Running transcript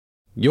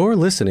You're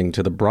listening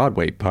to the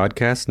Broadway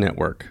Podcast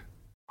Network.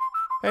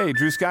 Hey,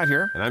 Drew Scott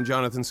here, and I'm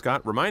Jonathan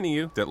Scott, reminding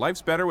you that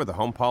life's better with a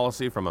home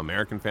policy from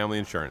American Family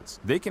Insurance.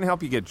 They can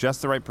help you get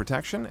just the right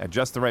protection at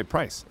just the right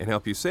price and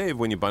help you save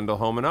when you bundle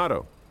home and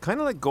auto.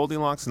 Kind of like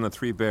Goldilocks and the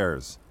Three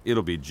Bears.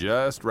 It'll be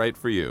just right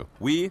for you.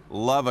 We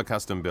love a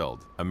custom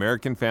build.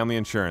 American Family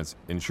Insurance.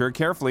 Insure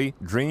carefully,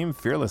 dream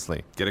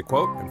fearlessly. Get a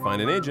quote and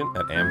find an agent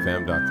at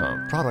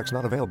amfam.com. Products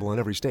not available in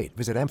every state.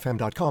 Visit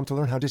amfam.com to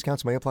learn how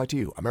discounts may apply to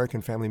you.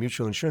 American Family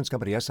Mutual Insurance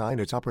Company SI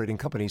and its operating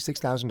company,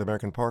 6000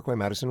 American Parkway,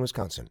 Madison,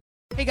 Wisconsin.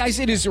 Hey guys,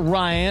 it is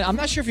Ryan. I'm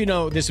not sure if you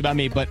know this about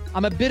me, but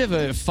I'm a bit of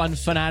a fun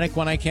fanatic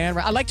when I can.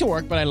 I like to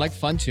work, but I like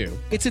fun too.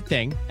 It's a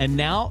thing. And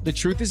now the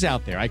truth is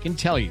out there. I can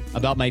tell you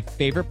about my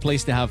favorite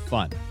place to have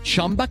fun.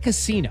 Chumba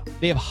Casino.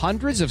 They have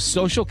hundreds of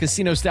social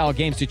casino style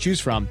games to choose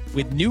from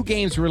with new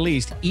games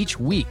released each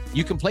week.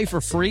 You can play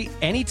for free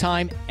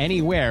anytime,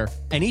 anywhere.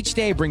 And each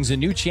day brings a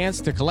new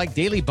chance to collect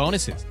daily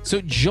bonuses. So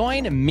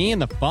join me in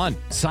the fun.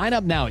 Sign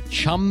up now at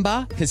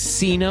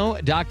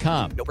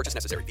ChumbaCasino.com. No purchase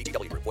necessary.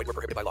 VGW Group. Void where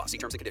prohibited by law. See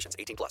terms and conditions.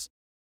 18+.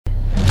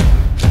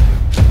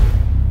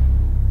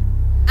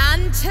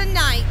 And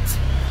tonight,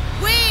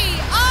 we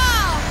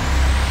are...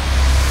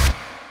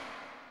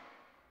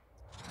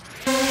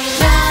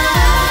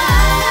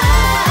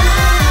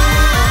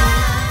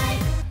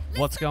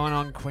 What's going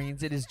on,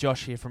 Queens? It is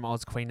Josh here from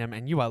Oz Queendom,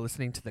 and you are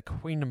listening to the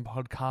Queendom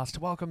Podcast.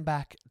 Welcome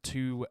back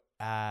to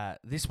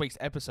this week's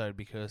episode,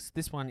 because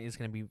this one is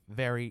going to be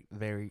very,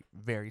 very,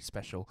 very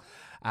special.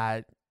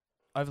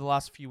 Over the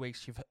last few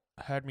weeks, you've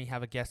heard me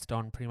have a guest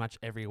on pretty much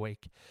every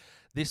week.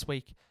 This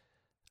week,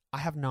 I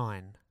have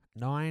nine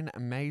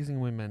amazing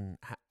women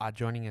are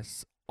joining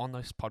us on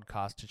this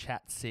podcast to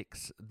chat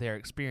their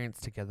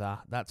experience together.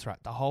 That's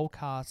right, the whole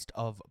cast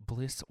of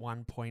Bliss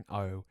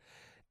 1.0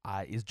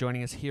 is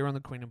joining us here on the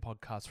Queendom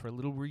Podcast for a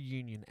little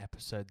reunion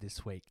episode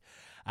this week.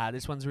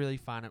 This one's really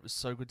fun. It was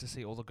so good to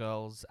see all the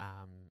girls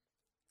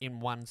in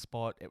one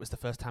spot. It was the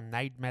first time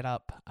they'd met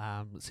up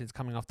since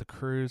coming off the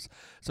cruise.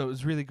 So it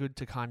was really good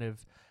to kind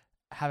of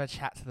have a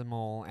chat to them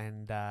all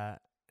and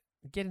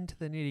get into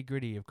the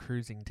nitty-gritty of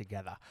cruising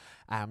together.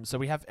 So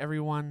we have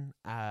everyone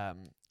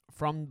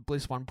from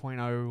Bliss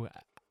 1.0,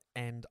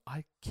 and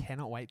I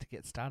cannot wait to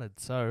get started.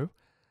 So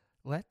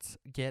let's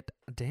get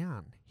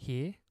down.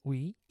 Here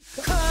we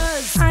go.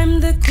 'Cause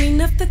I'm the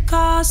queen of the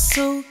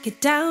castle.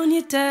 Get down,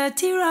 you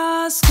dirty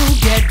rascal.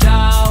 Get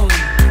down.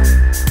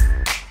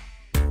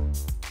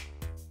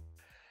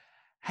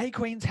 Hey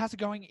Queens, how's it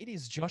going? It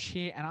is Josh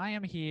here, and I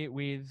am here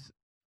with,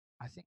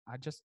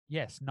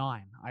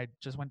 nine. I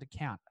just went to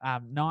count.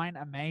 9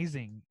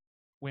 amazing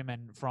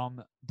women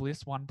from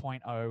Bliss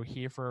 1.0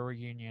 here for a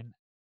reunion.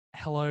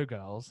 Hello,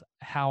 girls.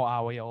 How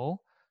are we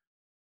all?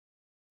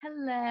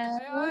 Hello.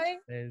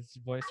 There's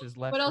voices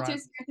left, We're all right. too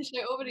scared to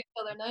shout over each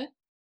other now.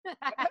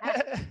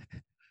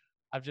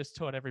 I've just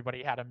taught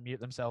everybody how to mute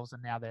themselves,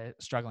 and now they're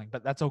struggling,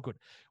 but that's all good.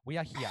 We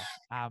are here.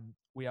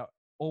 We are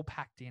all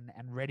packed in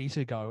and ready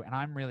to go, and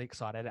I'm really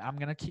excited. I'm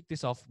going to kick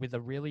this off with a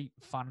really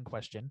fun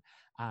question.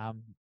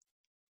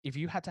 If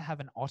you had to have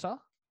an otter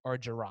or a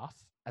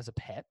giraffe as a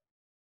pet,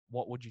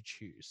 what would you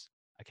choose?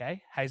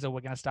 Okay, Hazel,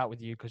 we're going to start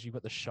with you because you've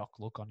got the shock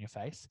look on your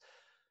face.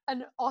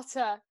 An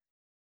otter.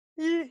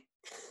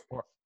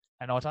 Or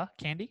an otter.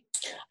 Candy?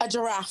 A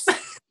giraffe.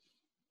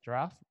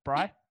 Giraffe.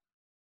 Bri?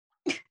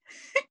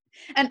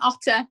 An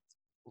otter.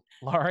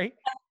 Laurie?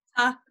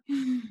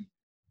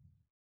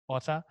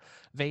 Otter.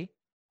 V?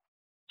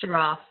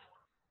 Giraffe.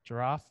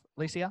 Giraffe.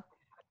 Licia?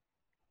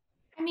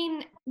 I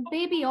mean,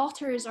 baby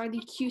otters are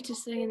the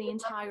cutest thing in the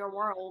entire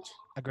world.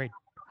 Agreed.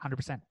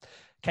 100%.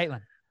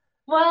 Caitlin?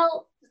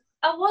 Well,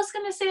 I was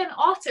going to say an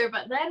otter,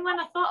 but then when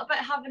I thought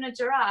about having a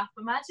giraffe,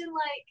 imagine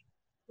like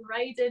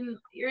riding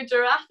your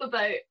giraffe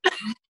about.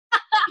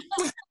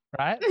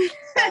 Right?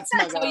 That's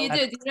what you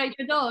do. Do you ride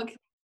your dog?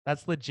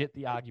 That's legit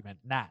the argument.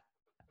 Nat?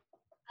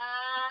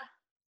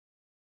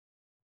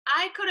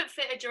 I couldn't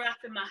fit a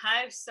giraffe in my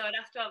house, so I'd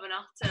have to have an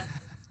otter.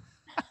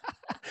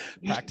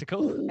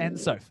 Practical. And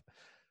Soph?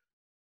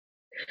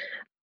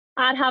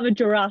 I'd have a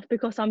giraffe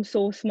because I'm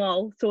so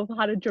small. So if I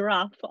had a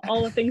giraffe,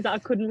 all the things that I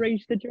couldn't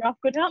reach, the giraffe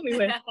could help me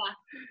with.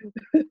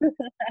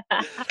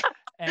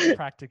 And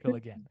practical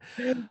again.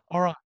 All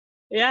right.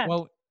 Yeah.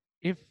 Well,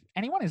 if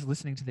anyone is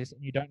listening to this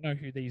and you don't know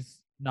who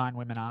these 9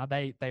 women are,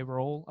 they were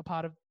all a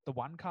part of the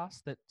one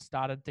cast that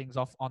started things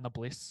off on the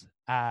Bliss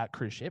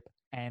cruise ship.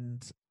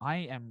 And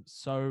I am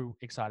so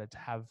excited to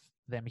have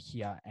them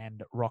here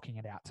and rocking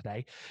it out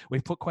today.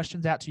 We've put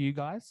questions out to you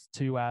guys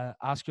to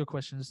ask your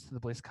questions to the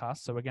Bliss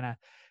cast. So we're going to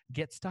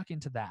get stuck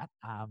into that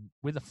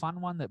with a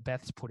fun one that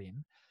Beth's put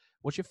in.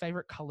 What's your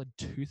favorite colored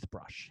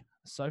toothbrush?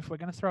 So if we're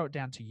going to throw it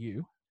down to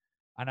you,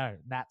 I know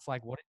Nat's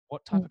like, what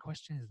type of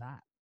question is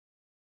that?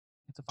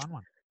 It's a fun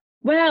one.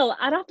 Well,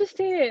 I'd have to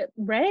say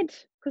red,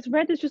 because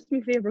red is just my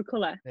favorite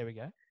color. There we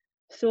go.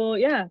 So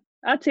yeah,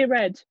 I'd say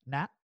red.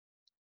 Nat?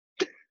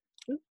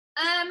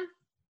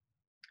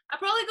 I'd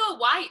probably go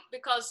white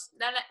because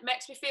then it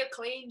makes me feel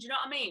clean. Do you know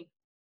what I mean?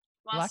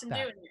 Whilst Like I'm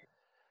that. doing it.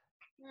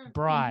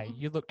 Bri,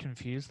 you look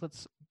confused.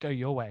 Let's go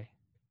your way.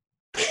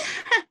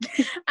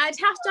 I'd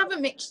have to have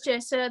a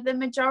mixture. So the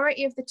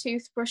majority of the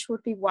toothbrush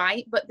would be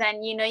white, but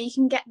then, you know, you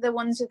can get the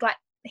ones with like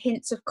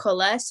hints of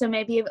colour. So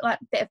maybe like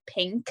a bit of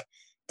pink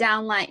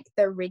down like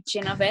the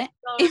region of it,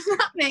 if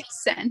that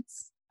makes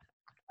sense.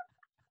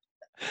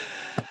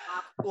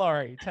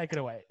 Laurie, take it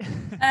away.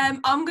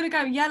 I'm going to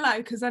go yellow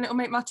because then it'll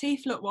make my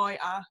teeth look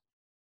whiter.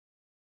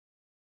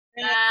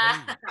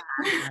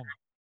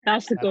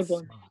 That's a good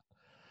one. Smart.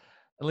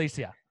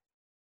 Alicia.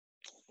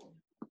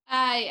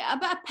 A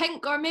bit of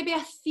pink or maybe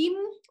a theme.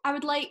 I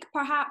would like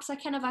perhaps a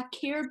kind of a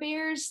Care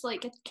Bears,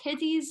 like a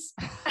kiddies,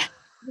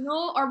 you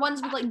know, or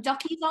ones with like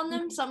duckies on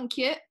them, something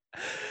cute.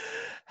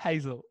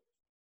 Hazel.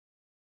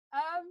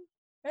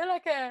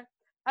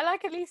 I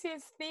like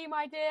Alicia's theme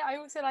idea. I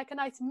also like a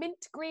nice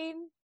mint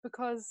green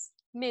because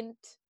mint,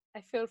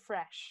 I feel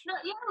fresh.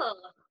 Not yellow.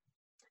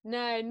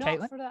 No, not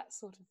Caitlin? for that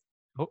sort of.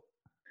 Oh.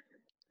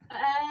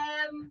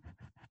 I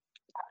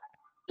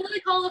feel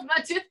like all of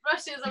my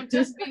toothbrushes have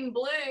just been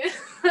blue.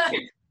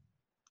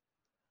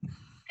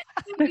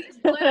 It's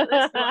blue at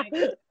this point.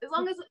 As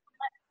long as it's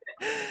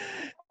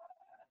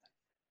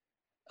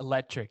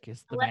Electric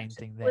is the main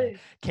thing there. blue.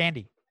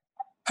 Candy.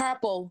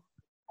 Purple.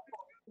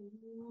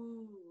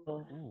 Ooh.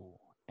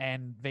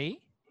 And V?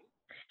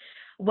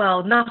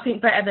 Well, nothing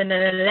better than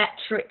an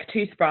electric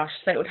toothbrush,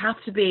 so it would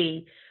have to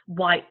be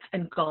white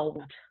and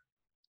gold.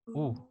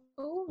 Ooh.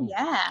 Oh,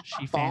 yeah.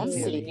 She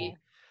fancy over here.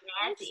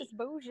 This is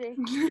bougie.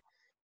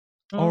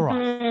 All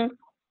right.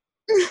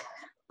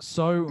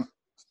 So,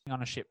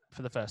 on a ship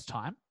for the first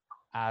time.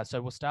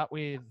 So we'll start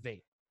with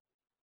V.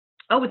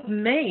 Oh, with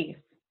me?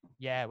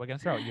 Yeah, we're going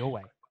to throw it your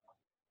way.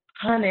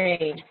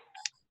 Honey,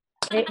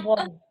 it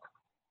was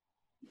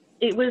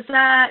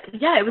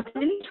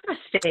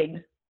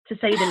interesting, to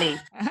say the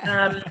least.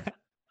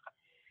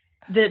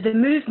 The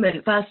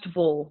movement, first of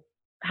all,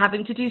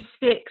 having to do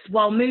sticks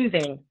while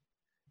moving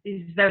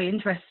is very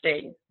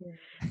interesting.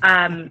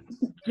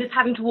 Just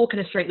having to walk in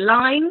a straight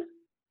line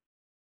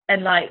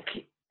and, like,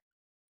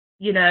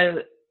 you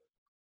know,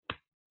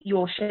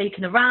 you're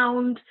shaking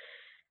around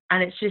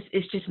and it's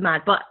just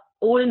mad. But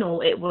all in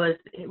all, it was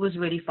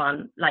really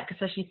fun, like,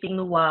 especially seeing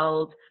the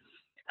world,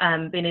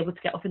 being able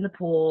to get off in the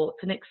port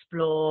and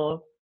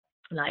explore.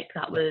 Like,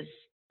 that was,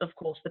 of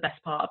course, the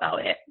best part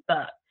about it.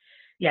 But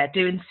yeah,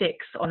 doing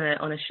six on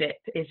a ship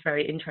is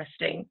very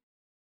interesting.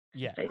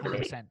 Yeah,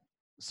 100%.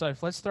 So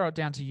let's throw it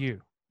down to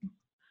you.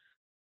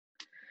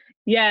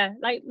 Yeah,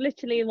 like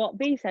literally what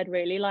B said,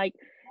 really. Like,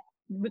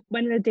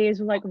 when the days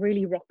were like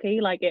really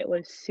rocky, like it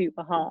was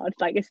super hard,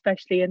 like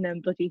especially in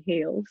them bloody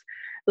heels.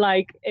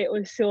 Like, it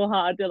was so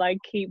hard to like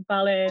keep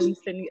balance,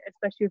 and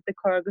especially with the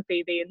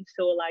choreography being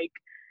so like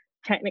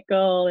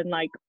technical and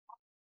like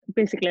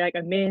basically like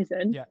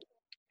amazing. Yeah.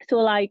 So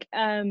like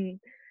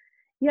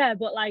yeah,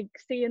 but like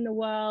seeing the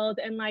world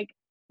and like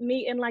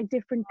meeting like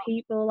different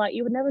people like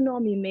you would never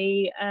normally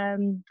meet,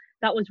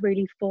 that was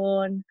really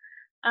fun.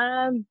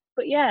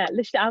 But yeah,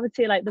 literally I would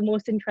say like the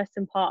most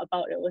interesting part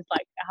about it was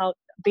like how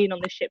being on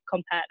the ship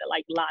compared to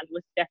like land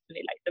was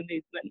definitely like the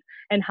movement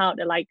and how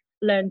to like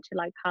learn to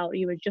like how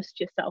you adjust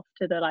yourself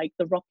to the like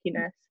the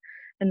rockiness,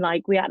 and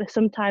like we had to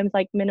sometimes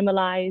like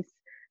minimalize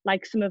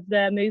like some of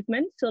the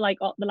movements, so like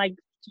the like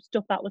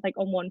stuff that was like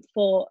on one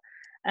foot,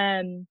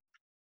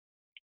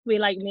 we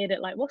like made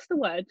it like what's the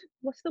word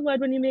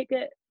when you make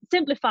it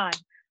simplify.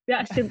 We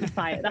had to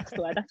simplify it. That's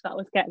the word. That's what I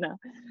was getting at.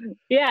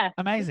 Yeah.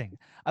 Amazing.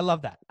 I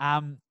love that.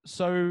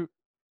 So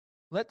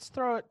let's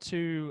throw it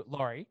to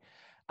Laurie.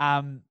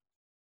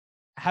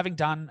 Having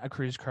done a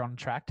cruise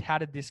contract, how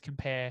did this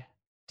compare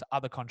to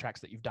other contracts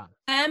that you've done?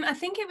 I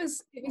think it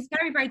was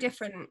very, very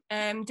different.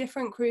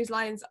 Different cruise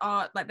lines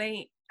are like,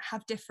 they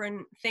have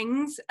different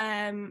things.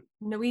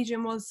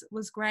 Norwegian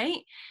was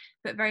great,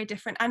 but very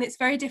different. And it's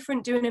very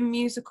different doing a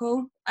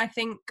musical, I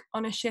think,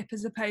 on a ship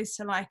as opposed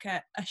to like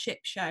a ship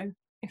show,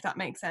 if that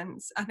makes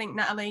sense. I think,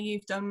 Natalie,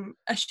 you've done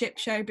a ship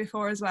show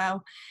before as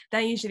well.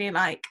 They're usually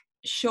like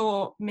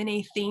short,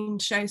 mini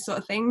themed show sort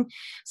of thing.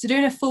 So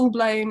doing a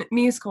full-blown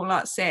musical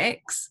like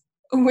Six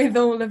with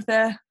all of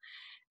the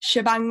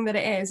shebang that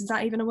it is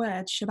that even a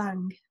word?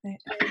 Shebang.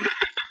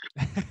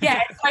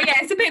 Yeah, so yeah,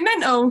 it's a bit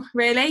mental,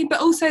 really.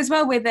 But also as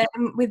well with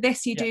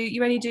this,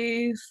 you only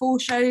do 4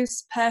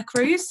 shows per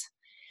cruise,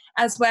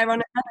 as where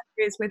on another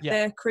cruise with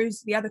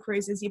the other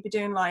cruises you'd be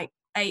doing like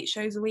 8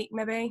 shows a week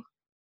maybe.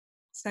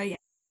 So yeah.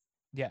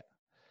 Yeah.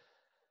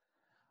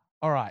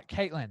 All right,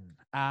 Caitlin.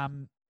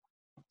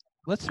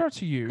 Let's throw it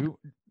to you.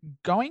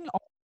 Going on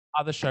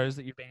other shows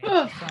that you've been in,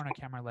 throwing a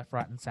camera left,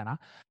 right, and center.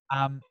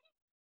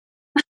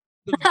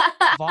 The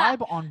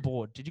vibe on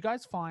board. Did you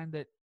guys find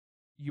that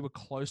you were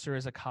closer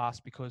as a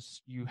cast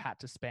because you had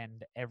to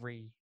spend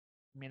every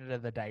minute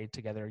of the day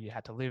together? You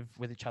had to live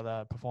with each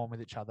other, perform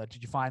with each other.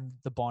 Did you find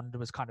the bond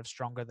was kind of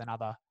stronger than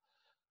other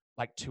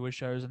like tour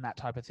shows and that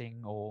type of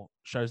thing, or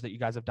shows that you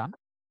guys have done?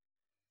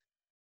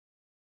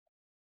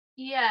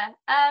 Yeah.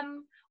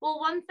 Well,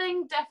 one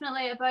thing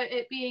definitely about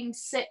it being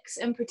 6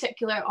 in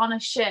particular on a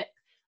ship,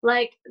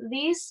 like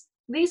these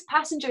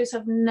passengers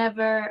have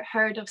never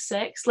heard of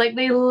 6. Like,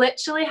 they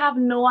literally have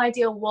no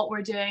idea what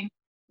we're doing,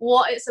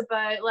 what it's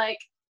about. Like,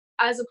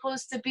 as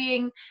opposed to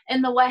being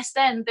in the West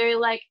End, they're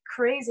like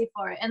crazy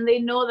for it, and they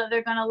know that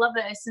they're gonna love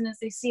it as soon as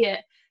they see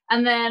it.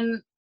 And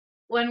then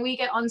when we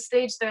get on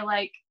stage, they're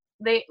like,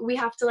 we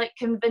have to like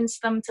convince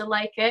them to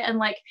like it and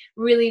like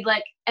really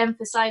like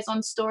emphasize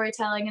on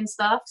storytelling and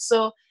stuff.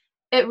 So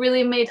it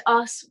really made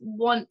us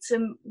want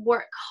to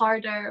work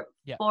harder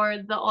for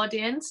the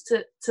audience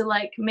to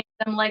like make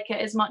them like it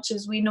as much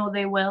as we know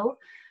they will.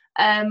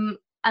 And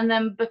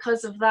then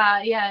because of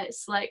that,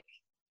 it's like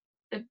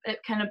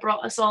it kind of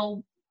brought us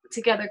all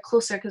together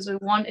closer, because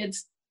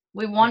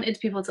we wanted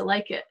people to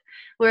like it.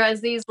 Whereas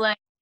these like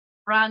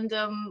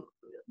random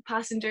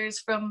passengers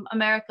from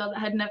America that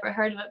had never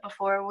heard of it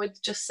before would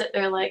just sit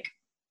there like,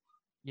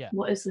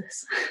 what is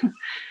this?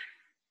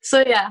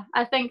 So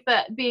I think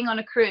that being on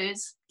a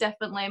cruise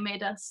definitely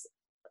made us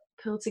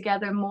pull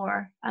together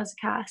more as a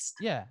cast.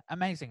 Yeah,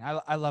 amazing.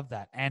 I love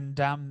that. And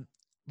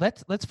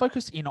let's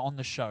focus in on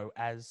the show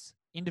as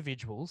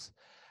individuals.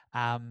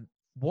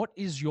 What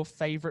is your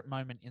favorite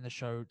moment in the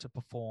show to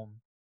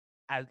perform,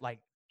 as like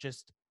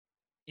just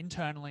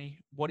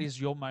internally? What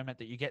is your moment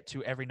that you get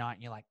to every night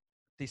and you're like,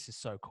 this is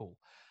so cool?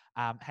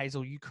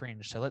 Hazel, you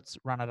cringe, so let's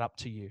run it up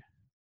to you.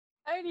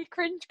 I only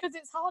cringe because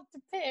it's hard to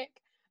pick.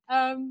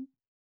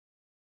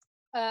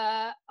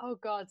 Oh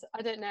God,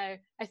 I don't know.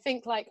 I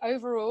think like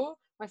overall,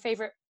 my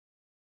favorite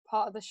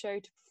part of the show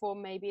to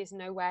perform maybe is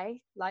No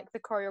Way. Like the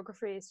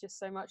choreography is just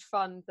so much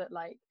fun that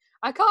like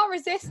I can't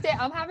resist it.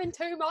 I'm having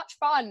too much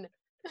fun.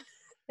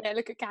 Yeah,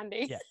 look at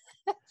Candy. Yeah.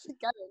 She's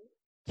going.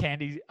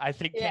 Candy, I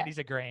think Candy's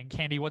agreeing.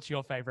 Candy, what's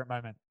your favorite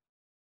moment?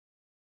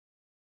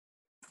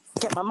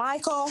 Get my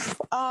mic off.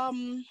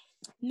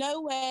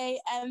 No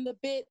Way, and the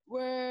bit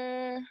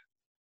where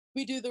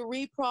we do the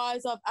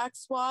reprise of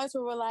Axe Wise,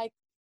 where we're like,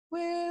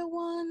 we're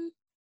one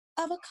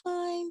of a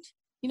kind.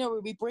 You know,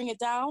 where we bring it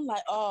down,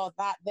 like, oh,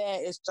 that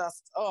there is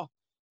just,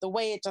 the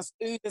way it just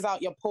oozes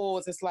out your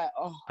pores. It's like,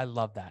 oh. I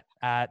love that.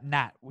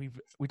 Nat, we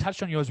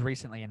touched on yours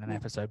recently in an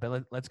episode,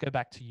 but let's go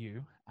back to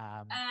you.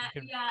 Yeah,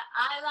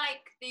 I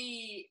like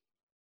the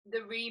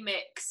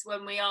remix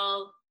when we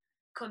all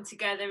come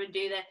together and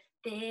do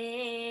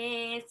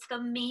this for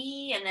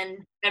me, and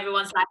then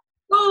everyone's like,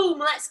 boom,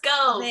 let's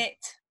go.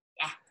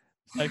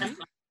 Yeah.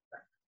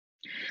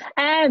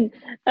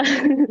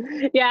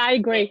 Yeah, I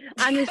agree.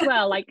 And as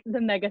well, like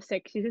the Mega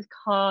Six, you just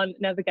can't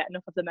never get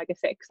enough of the Mega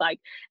Six. Like,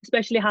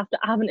 especially after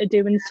having to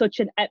do in such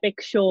an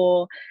epic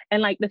show,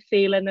 and like the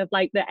feeling of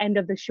like the end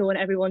of the show and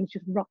everyone's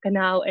just rocking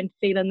out and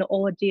feeling the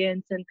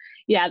audience. And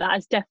yeah, that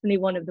is definitely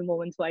one of the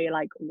moments where you're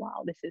like,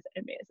 wow, this is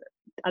amazing.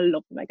 I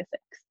love the Mega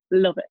Six.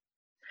 Love it.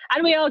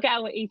 And we all get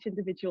our each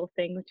individual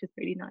thing, which is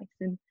really nice.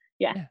 And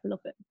yeah. Love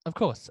it. Of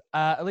course.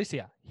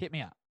 Alicia, hit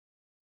me up.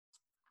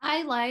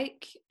 I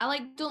like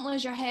Don't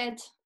Lose Your Head.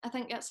 I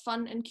think it's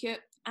fun and cute.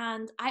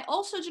 And I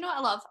also, do you know what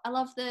I love? I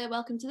love the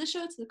Welcome to the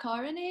Show, to the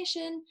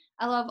Coronation.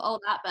 I love all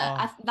that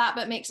bit. That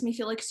bit makes me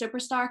feel like a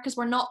superstar, because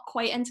we're not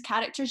quite into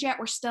characters yet.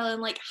 We're still in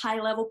like high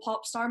level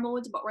pop star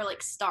mode, but we're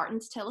like starting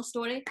to tell a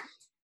story.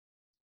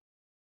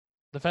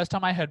 The first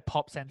time I heard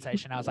pop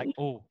sensation, I was like,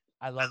 oh,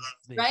 I love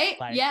this. Right?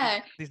 Like,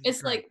 yeah. This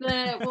It's like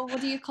the, well, what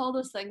do you call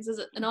those things? Is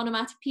it an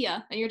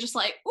onomatopoeia? And you're just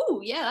like,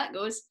 oh, yeah, that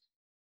goes.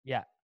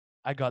 Yeah,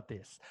 I got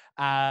this.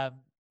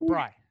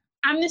 Bri.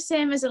 I'm the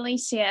same as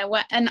Alicia,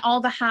 and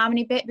all the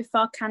harmony bit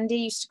before Candy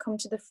used to come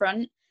to the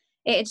front,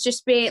 it'd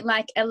just be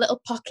like a little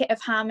pocket of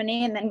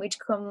harmony, and then we'd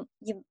come,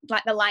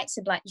 like the lights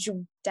would like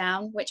zoom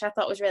down, which I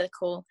thought was really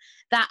cool.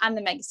 That and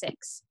the Mega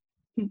Six.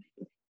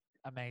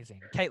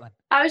 Amazing. Caitlin.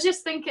 I was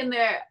just thinking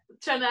there,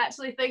 trying to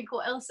actually think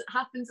what else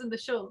happens in the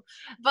show.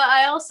 But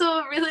I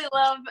also really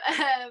love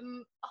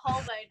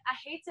Hallbound. I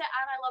hate it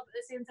and I love it at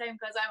the same time,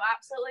 because I'm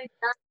absolutely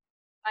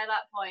by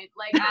that point.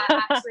 Like,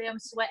 I actually am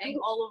sweating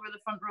all over the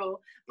front row.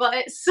 But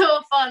it's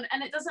so fun.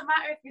 And it doesn't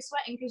matter if you're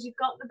sweating, because you've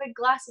got the big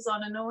glasses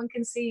on and no one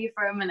can see you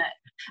for a minute.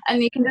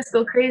 And you can just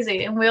go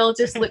crazy and we all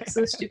just look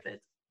so stupid.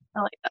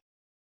 I like that.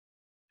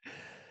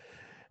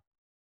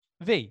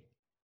 V.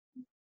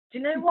 Do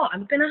you know what?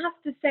 I'm going to have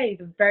to say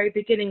the very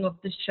beginning of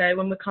the show,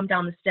 when we come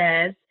down the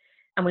stairs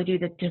and we do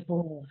the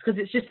divorce,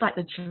 because it's just like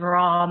the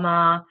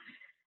drama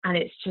and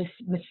it's just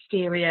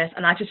mysterious,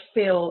 and I just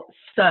feel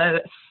so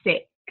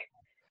sick.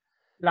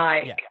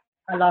 Like,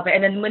 I love it.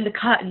 And then when the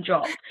curtain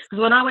dropped,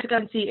 because when I went to go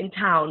and see it in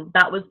town,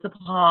 that was the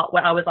part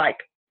where I was like,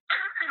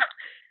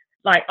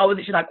 like, I was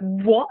literally like,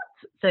 what?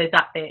 So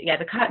that bit,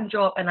 the curtain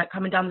drop and like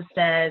coming down the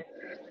stairs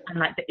and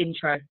like the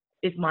intro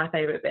is my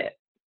favourite bit.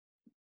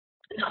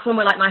 That's when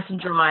we're like nice and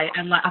dry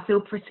and like I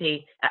feel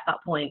pretty at that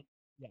point.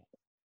 Yeah,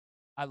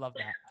 I love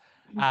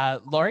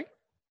that. Laurie?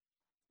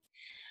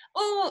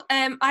 Oh,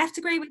 I have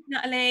to agree with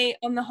Natalie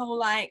on the whole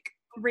like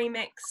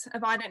remix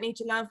of I Don't Need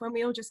Your Love, when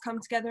we all just come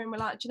together and we're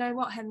like, do you know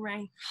what,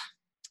 Henry?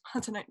 I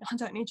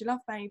don't need your love,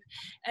 babe.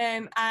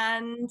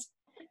 And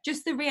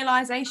just the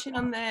realization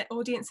on the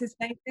audience's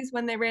faces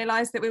when they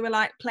realized that we were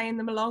like playing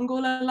them along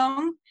all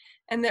along,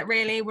 and that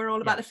really we're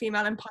all about the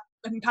female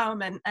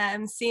empowerment,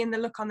 seeing the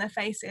look on their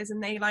faces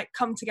and they like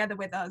come together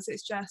with us.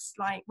 It's just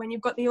like when you've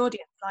got the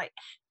audience like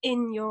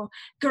in your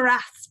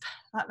grasp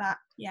like that.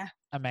 Yeah,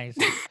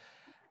 amazing.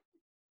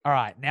 All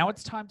right, now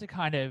it's time to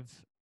kind of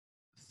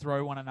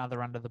throw one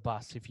another under the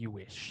bus, if you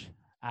wish.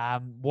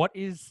 What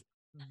is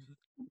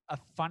a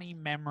funny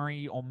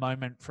memory or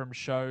moment from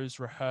shows,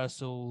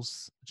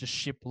 rehearsals, just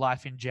ship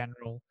life in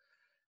general,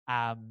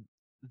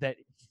 that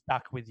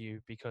stuck with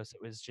you because it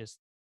was just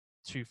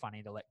too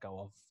funny to let go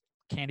of?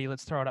 Candy,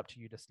 let's throw it up to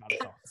you to start us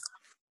off.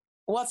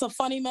 What's a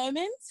funny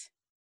moment?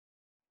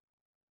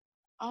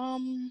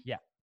 Yeah.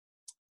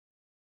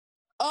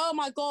 Oh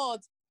my God.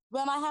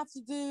 When I have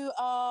to do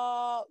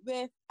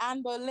with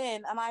Anne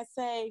Boleyn and I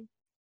say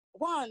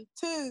 1,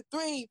 2,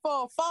 3,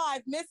 4,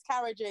 5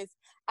 miscarriages,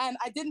 and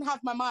I didn't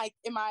have my mic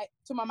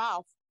to my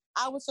mouth.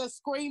 I was just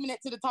screaming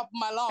it to the top of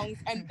my lungs,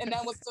 and then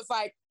was just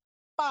like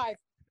 5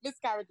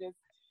 miscarriages.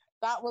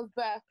 That was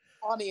the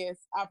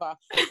funniest ever.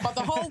 But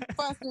the whole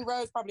first 3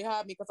 rows probably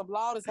heard me because I'm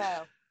loud as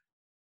hell.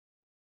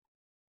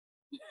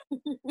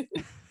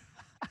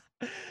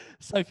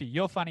 Sophie,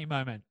 your funny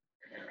moment.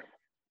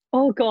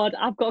 Oh God,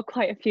 I've got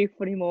quite a few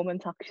funny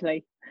moments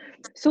actually.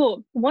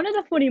 So one of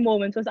the funny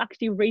moments was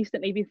actually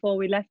recently before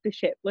we left the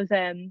ship was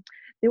there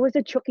was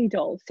a Chucky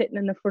doll sitting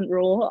in the front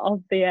row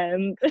of the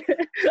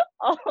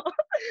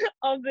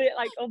of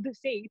the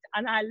seat,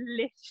 and I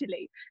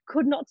literally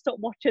could not stop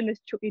watching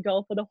this Chucky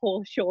doll for the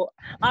whole show.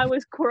 I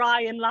was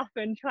crying,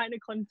 laughing, trying to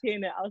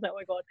contain it. I was like, oh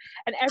my God.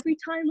 And every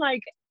time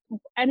like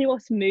any of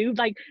us moved,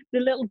 like the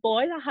little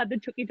boy that had the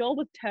Chucky doll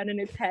was turning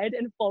his head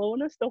and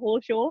following us the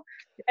whole show,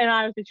 and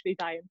I was literally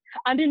dying.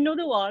 And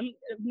another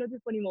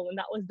funny moment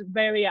that was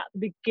very at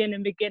the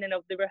beginning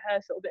of the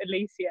rehearsal.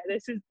 Alicia,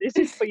 this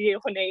is for you,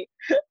 honey.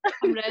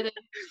 I'm ready.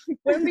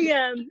 when we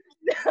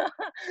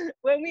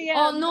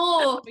oh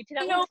no, we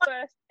did our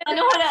first. I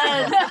know what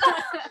it is.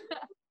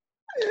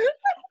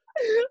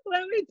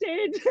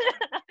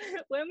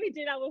 when we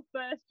did our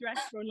first dress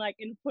run, like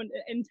in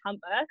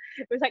Tampa,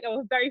 it was like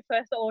our very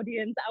first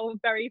audience, our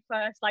very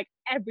first like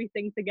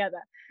everything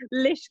together.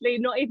 Literally,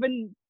 not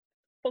even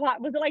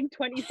was it like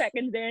 20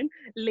 seconds in,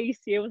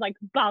 Licia was like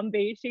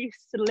Bambi. She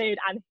slid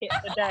and hit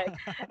the deck,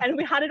 and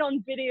we had it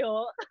on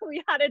video.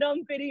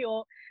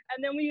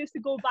 And then we used to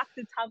go back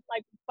to our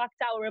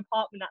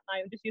apartment at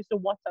night and just used to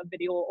watch that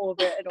video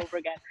over and over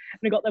again.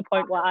 And it got to the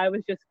point where I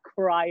was just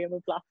crying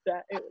with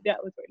laughter. It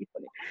was really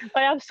funny.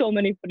 But I have so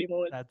many funny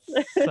moments.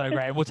 That's so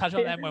great. We'll touch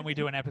on them when we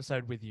do an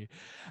episode with you.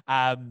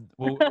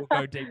 We'll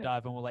go deep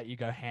dive and we'll let you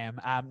go ham.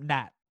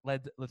 Nat,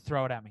 let's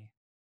throw it at me.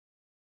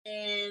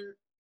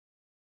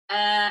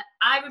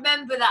 I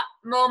remember that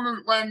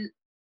moment when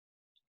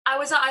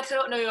I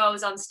don't know who I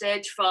was on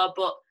stage for,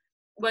 but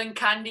when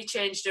Candy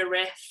changed her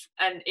riff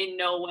and in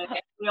nowhere,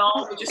 we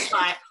all were just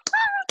like,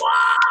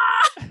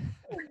 "Wah!"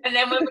 And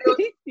then when we were,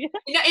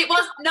 it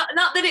was not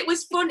that it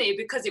was funny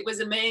because it was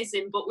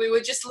amazing, but we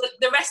were just,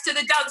 the rest of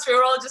the dance, we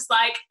were all just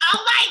like,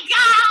 oh my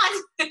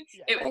God!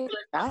 It was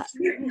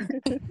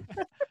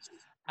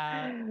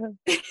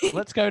like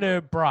let's go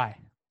to Bri.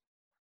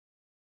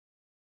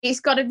 It's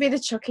got to be the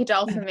Chucky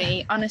doll for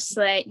me.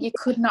 Honestly, you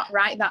could not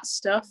write that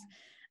stuff.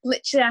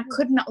 Literally, I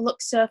could not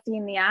look Sophie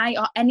in the eye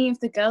or any of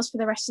the girls for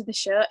the rest of the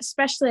show,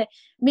 especially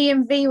me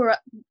and V were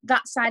at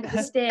that side of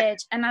the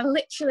stage, and I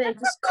literally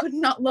just could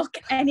not look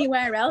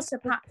anywhere else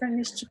apart from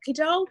this Chucky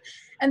doll.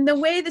 And the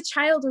way the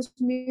child was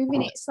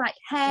moving its like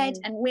head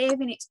and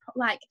waving its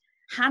like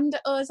hand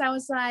at us, I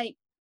was like,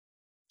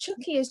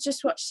 Chucky has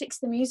just watched Six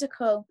the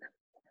Musical.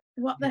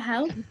 What the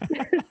hell?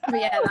 But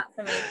yeah, that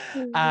for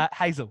me.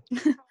 Hazel.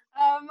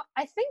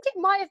 I think it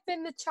might have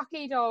been the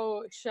Chucky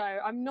doll show.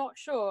 I'm not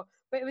sure.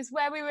 But it was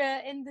where we were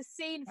in the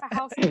scene for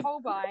House of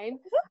Holbein,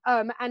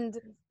 and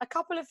a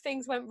couple of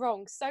things went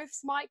wrong.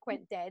 Soph's mic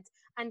went dead,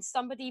 and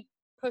somebody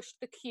pushed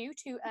the cue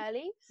too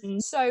early.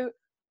 So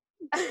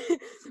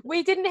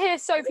we didn't hear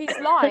Sophie's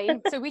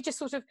line, so we just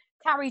sort of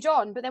carried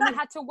on. But then we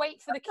had to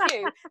wait for the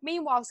cue.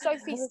 Meanwhile,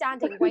 Sophie's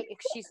standing waiting.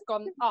 She's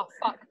gone, oh,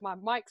 fuck, my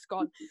mic's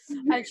gone.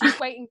 And she's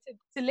waiting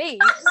to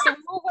leave. So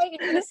we're all waiting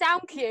for the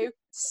sound cue.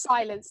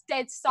 Silence,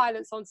 dead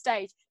silence on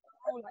stage.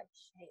 We're all like,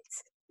 shit.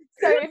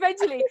 So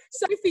eventually,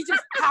 Sophie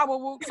just power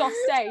walks off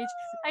stage,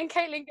 and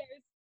Caitlin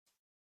goes,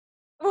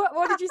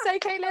 what did you say,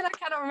 Caitlin? I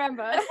cannot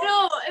remember.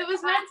 No, it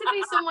was meant to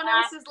be someone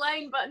else's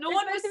line, but no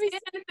one was saying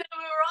anything. We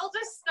were all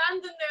just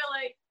standing there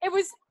like... It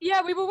was,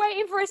 we were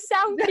waiting for a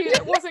sound cue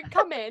that wasn't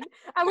coming,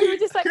 and we were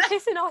just like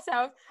pissing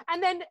ourselves.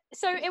 And then,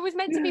 so it was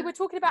meant to be, we're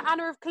talking about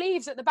Anna of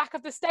Cleves at the back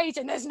of the stage,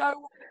 and there's no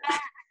one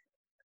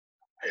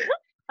there.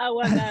 I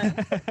weren't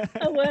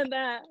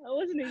there. I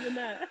wasn't even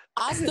there.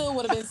 I still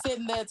would have been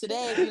sitting there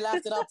today if you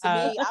left it up to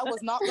me. I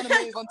was not going to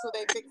move until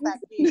they fixed that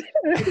key.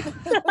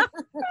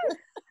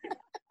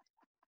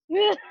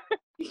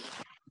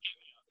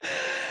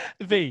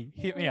 V,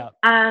 hit me up.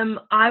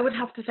 I would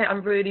have to say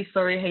I'm really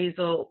sorry,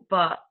 Hazel,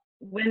 but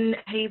when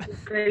Hazel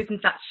goes into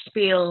that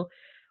spiel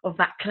of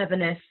that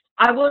cleverness,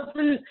 I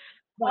wasn't.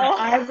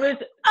 I was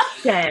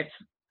scared.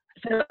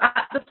 So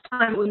at the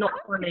time, it was not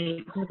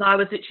funny because I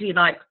was literally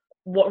like,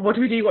 what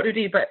do we do? What do we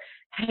do? But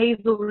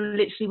Hazel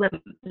literally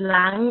went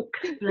blank.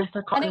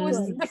 And it was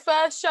the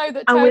first show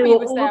that Toby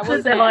was there,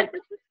 wasn't it? Like,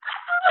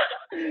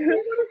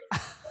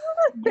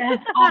 yes.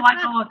 Oh my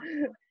God.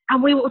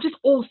 And we were just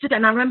all stood there.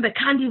 And I remember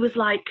Candy was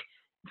like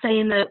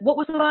saying what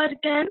was the word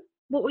again?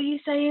 What were you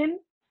saying?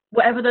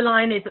 Whatever the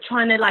line is, but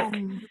trying to like,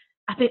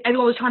 I think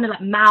everyone was trying to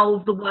like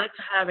mouth the word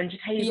to her, and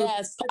just Hazel.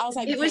 Yes, I was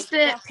like, it was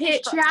the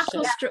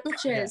patriarchal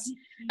structures,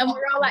 and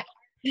we're all like,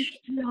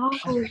 and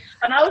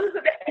I was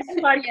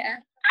just like, yeah.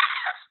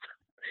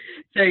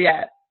 So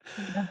yeah,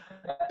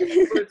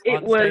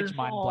 it was On-stage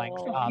mind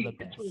blanks are the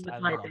best. I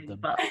love them.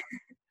 But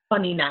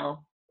funny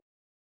now.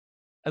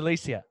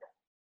 Alicia.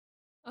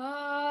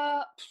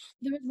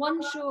 There was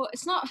one show.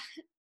 It's not.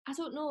 I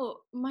don't know.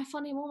 My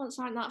funny moments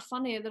aren't that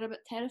funny. They're a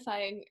bit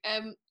terrifying.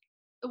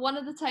 One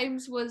of the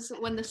times was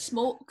when the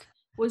smoke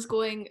was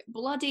going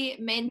bloody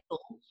mental.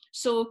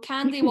 So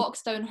Candy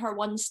walks down her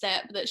one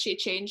step that she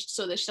changed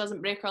so that she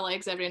doesn't break her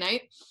legs every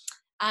night,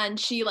 and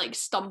she like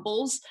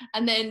stumbles,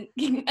 and then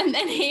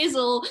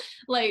Hazel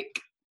like.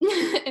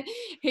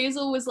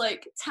 Hazel was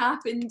like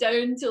tapping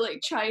down to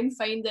like try and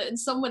find it, and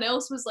someone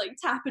else was like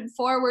tapping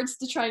forwards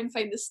to try and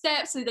find the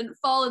steps so they didn't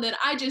fall, and then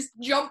I just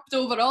jumped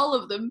over all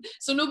of them,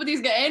 so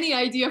nobody's got any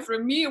idea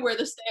from me where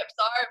the steps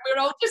are.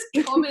 We're all just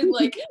coming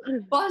like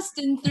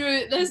busting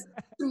through this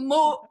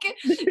smoke,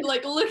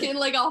 like looking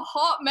like a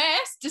hot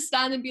mess, to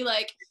stand and be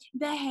like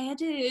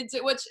beheaded,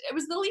 which it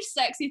was the least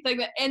sexy thing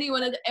that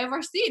anyone had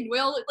ever seen. We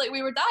all looked like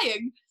we were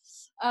dying.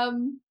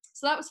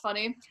 So that was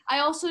funny. I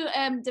also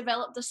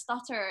developed a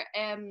stutter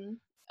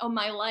on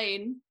my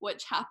line,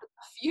 which happened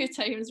a few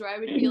times, where I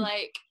would be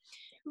like,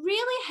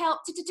 really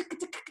help to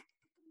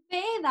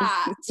convey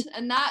that.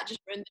 And that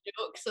just ruined the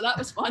joke. So that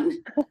was fun.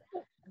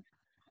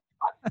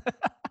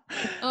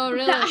 Oh,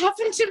 really? That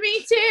happened to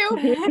me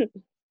too.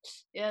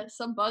 Yeah,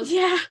 some buzz.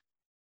 Yeah.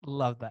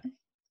 Love that.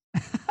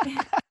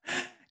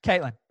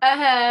 Caitlin.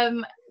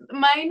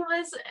 Mine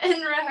was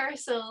in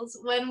rehearsals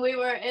when we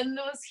were in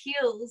those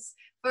heels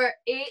for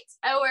 8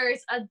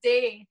 hours a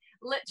day,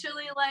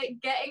 literally like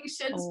getting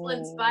shin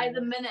splints by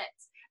the minute.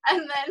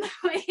 And then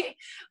we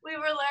were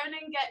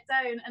learning Get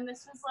Down, and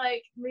this was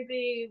like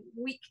maybe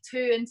week 2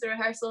 into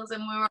rehearsals,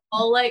 and we were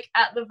all like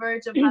at the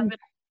verge of having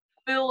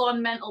full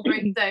on mental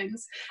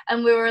breakdowns,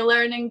 and we were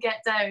learning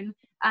Get Down.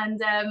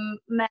 And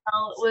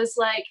Mel was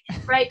like,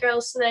 right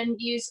girls, so then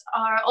use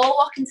all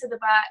walk into the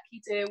back, you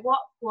do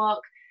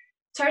walk,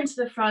 turn to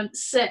the front,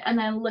 sit, and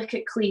then look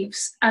at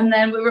Cleves. And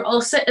then we were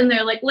all sitting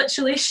there like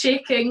literally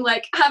shaking,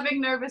 like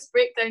having nervous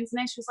breakdowns, and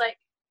then she was like,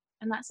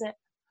 and that's it.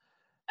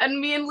 And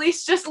me and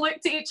Lise just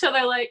looked at each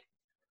other like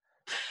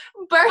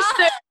burst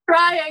out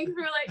crying.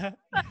 We were like,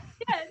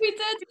 yeah, we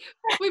did.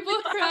 We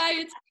both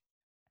cried.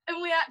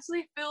 And we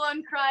actually full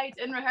on cried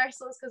in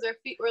rehearsals because our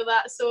feet were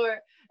that sore.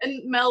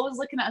 And Mel was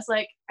looking at us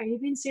like, are you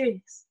being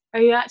serious?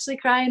 Are you actually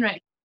crying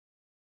right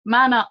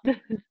now? Man up.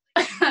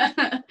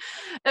 It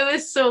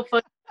was so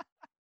fun.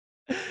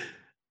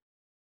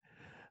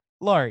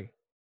 Laurie.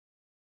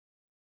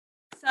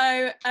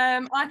 So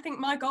I think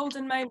my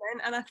golden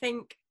moment, and I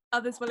think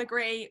others will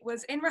agree,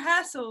 was in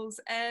rehearsals.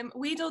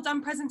 We'd all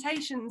done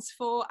presentations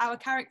for our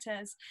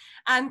characters,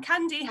 and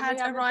Candy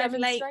had arrived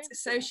late,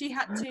 so she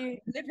had to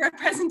deliver a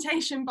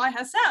presentation by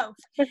herself.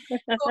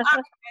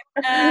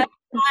 And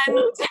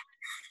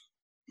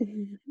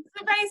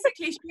so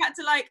basically she had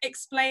to like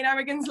explain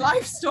Aragon's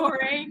life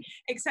story,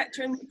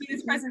 etc., and do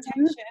this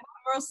presentation.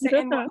 We're all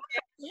sitting watching,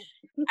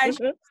 and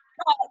she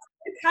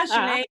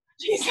casually,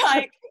 she's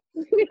like,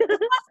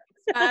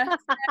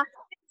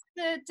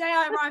 the day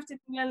I arrived in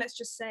England, let's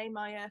just say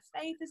my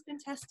faith has been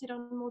tested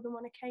on more than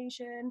one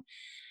occasion.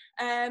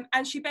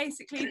 And she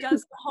basically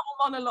does the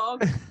whole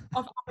monologue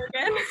of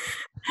Aragon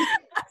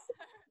as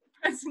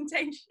a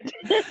presentation.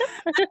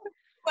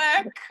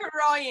 We're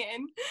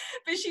crying,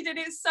 but she did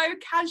it so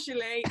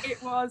casually.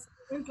 It was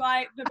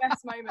like the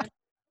best moment.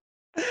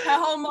 Her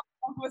whole monologue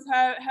was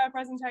her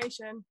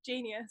presentation.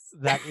 Genius.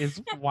 That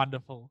is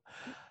wonderful.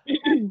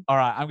 All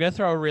right, I'm going to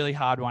throw a really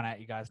hard one at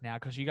you guys now,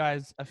 because you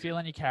guys are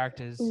feeling your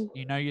characters.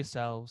 You know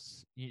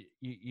yourselves.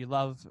 You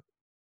love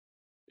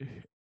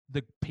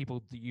the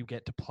people that you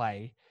get to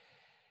play.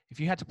 If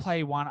you had to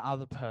play one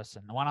other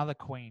person, one other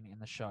queen in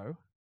the show,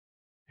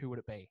 who would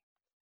it be?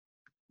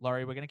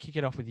 Laurie, we're going to kick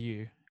it off with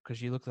you,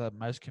 because you look the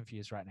most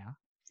confused right now,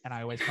 and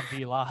I always come to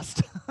you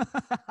last.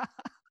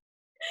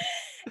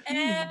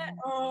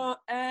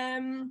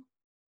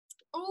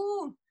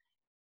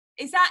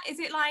 Is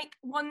it like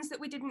ones that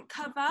we didn't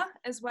cover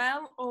as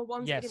well, or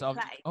ones we didn't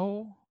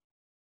play?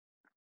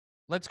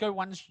 Let's go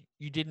ones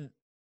you didn't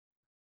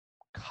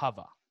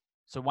cover.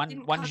 So ones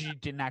you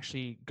didn't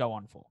actually go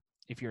on for,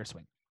 if you're a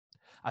swing.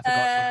 I forgot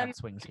we had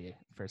swings here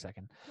for a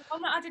second. The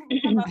one that I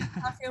didn't cover,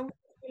 I feel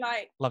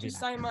like Love just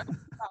so much fun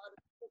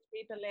would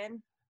be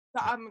Berlin.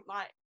 But I'm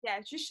like,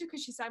 yeah, just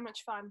because she's so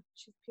much fun.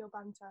 She's pure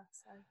banter.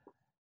 So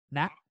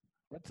Nat,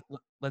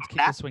 let's kick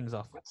the swings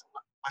off.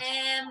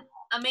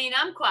 I mean,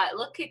 I'm quite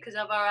lucky because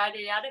I've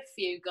already had a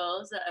few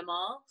goes at them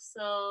all.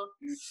 So,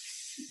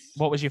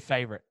 what was your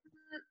favourite?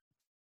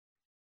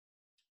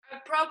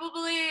 I'd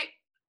probably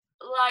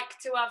like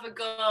to have a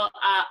go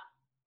at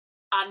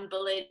Anne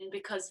Boleyn,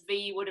 because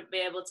V wouldn't be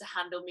able to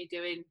handle me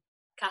doing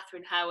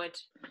Catherine Howard.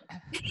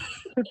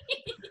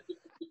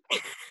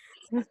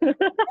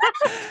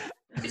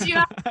 Because you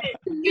have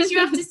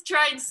to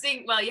try and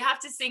sing. Well, you have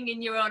to sing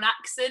in your own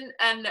accent,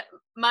 and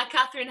my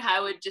Catherine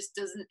Howard just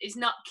doesn't. It's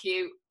not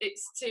cute.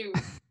 It's too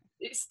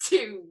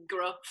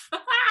gruff.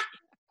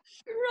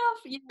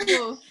 Gruff.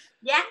 Yeah.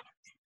 Yeah.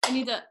 I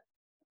need it.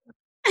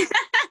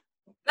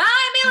 Buy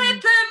me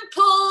lip and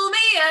pull me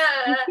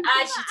up.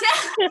 I should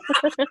tell.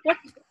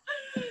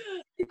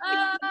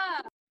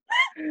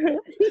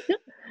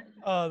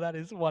 Oh, that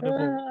is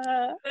wonderful.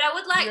 But I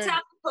would like to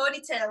have a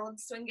ponytail and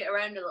swing it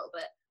around a little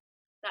bit.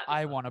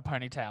 I want a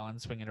ponytail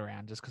and swing it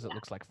around just because it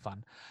looks like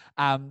fun.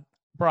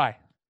 Bri.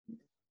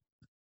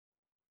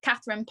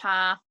 Catherine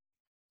Parr.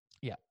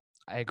 Yeah,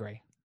 I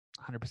agree.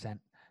 100%.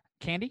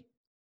 Candy?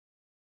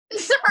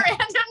 Sorry, I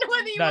don't know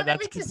whether you wanted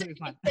me to say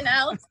completely anything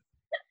else.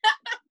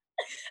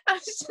 I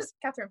was just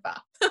Catherine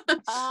Parr.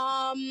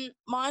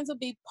 Mine would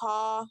be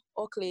Parr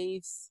or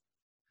Cleves.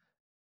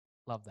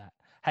 Love that.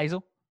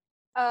 Hazel?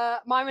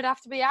 Mine would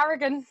have to be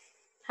Aragon,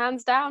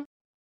 hands down.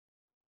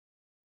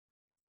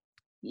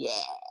 Yeah.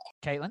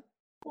 Caitlin?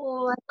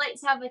 Oh, I'd like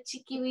to have a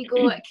cheeky wee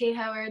go at Kay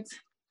Howard.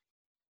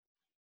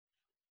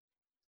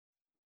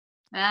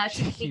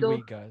 Cheeky go.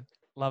 We go.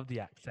 Love the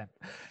accent.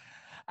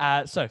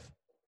 Soph?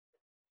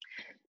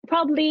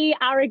 Probably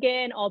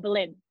Aragon or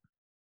Berlin.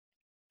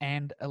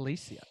 And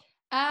Alicia?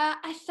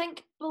 I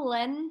think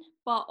Berlin,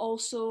 but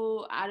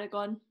also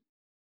Aragon.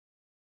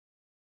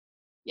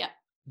 Yeah.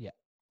 Yeah.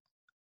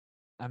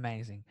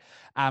 Amazing.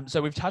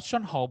 So we've touched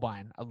on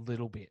Holbein a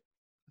little bit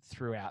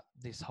throughout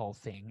this whole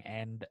thing,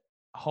 and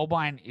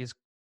Holbein is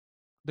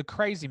the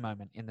crazy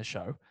moment in the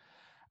show.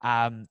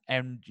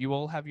 And you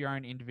all have your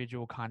own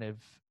individual kind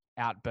of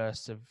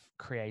outbursts of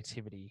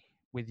creativity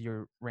with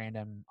your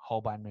random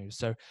Holbein moves.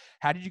 So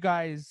how did you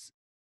guys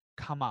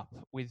come up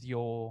with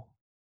your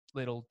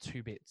little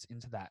 2 bits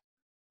into that?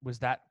 Was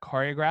that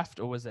choreographed,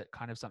 or was it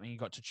kind of something you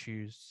got to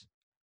choose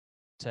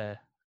to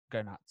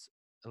go nuts?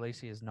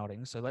 Alicia is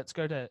nodding. So let's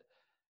go to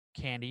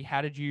Candy.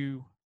 How did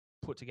you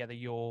put together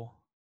your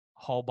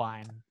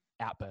Holbein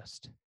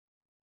outburst?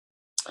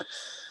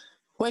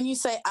 When you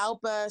say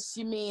outburst,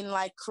 you mean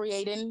like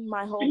creating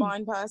my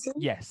Holbein person?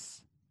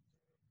 Yes.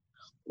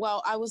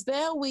 Well, I was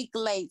there a week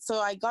late, so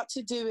I got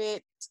to do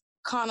it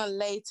kind of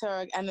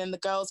later, and then the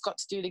girls got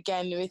to do it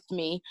again with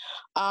me.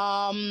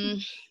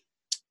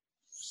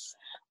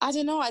 I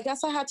don't know. I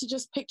guess I had to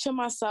just picture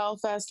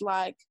myself as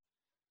like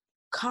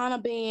kind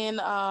of being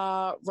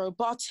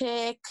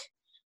robotic,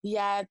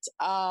 yet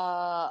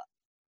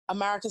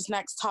America's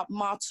Next Top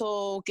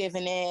Model,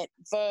 giving it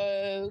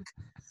Vogue.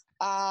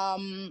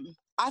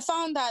 I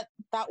found that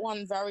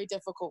one very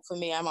difficult for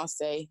me, I must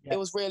say. Yep. It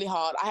was really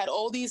hard. I had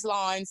all these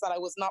lines that I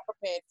was not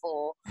prepared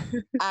for.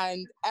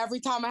 And every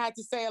time I had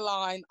to say a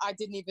line, I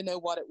didn't even know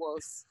what it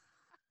was.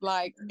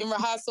 Like, in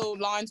rehearsal,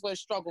 lines were a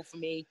struggle for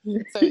me.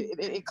 So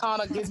it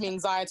kind of gives me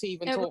anxiety to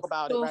even talk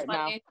about it right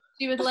now.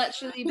 She would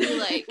literally be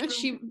like,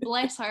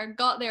 bless her,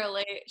 got there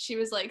late. She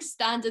was like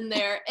standing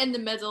there in the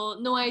middle,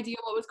 no idea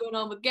what was going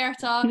on with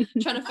Gerta,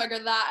 trying to figure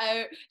that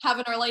out,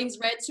 having our lines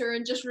read to her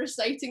and just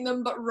reciting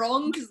them, but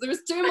wrong because there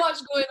was too much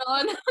going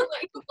on.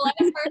 Like, bless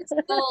her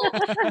soul.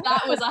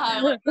 That was a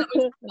highlight. That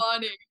was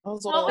funny.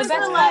 The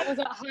best part was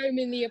at home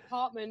in the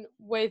apartment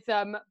with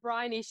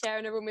Bryony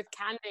sharing a room with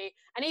Candy.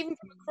 And even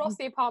from across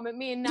the apartment,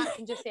 me and Nat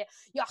can just hear,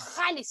 Your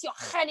Highness, Your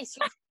Highness,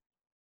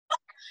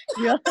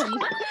 Your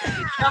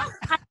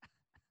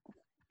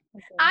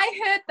I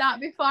heard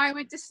that before I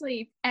went to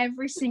sleep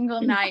every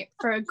single night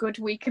for a good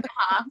week and a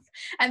half.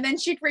 And then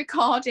she'd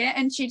record it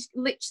and she'd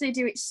literally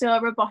do it so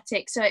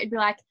robotic. So it'd be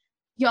like,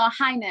 Your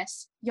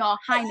Highness, Your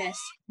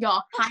Highness,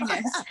 Your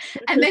Highness.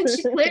 And then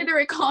she'd play the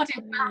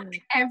recording back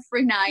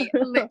every night,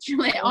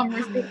 literally on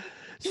repeat.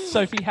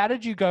 Sophie, how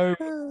did you go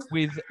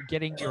with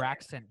getting your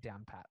accent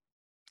down pat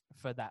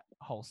for that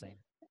whole scene?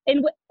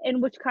 In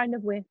which kind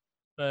of way?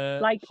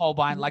 Like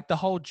Holbein, like the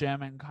whole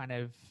German kind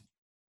of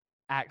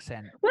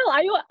accent. Well,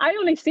 I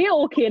only see it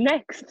okay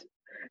next,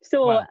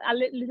 so I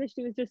literally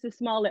was just a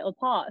small little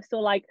part. So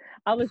like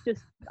I always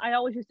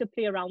used to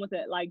play around with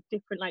it, like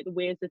different like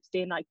ways of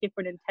saying like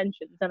different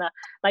intentions, and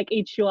like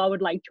each show I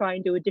would like try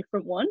and do a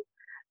different one.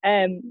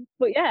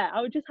 But yeah,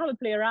 I would just have a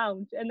play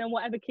around, and then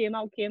whatever came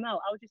out.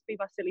 I would just be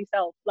my silly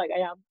self like I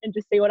am, and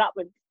just see what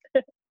happens.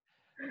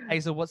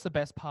 Hazel, what's the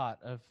best part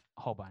of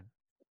Holbein?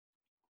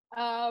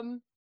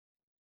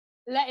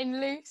 Letting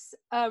loose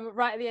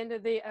right at the end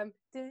of the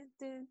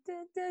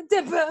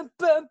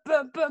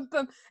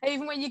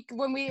even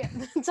when we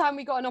the time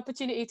we got an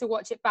opportunity to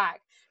watch it back,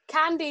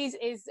 Candy's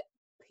is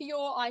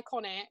pure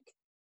iconic,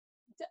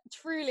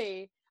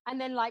 truly,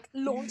 and then like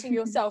launching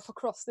yourself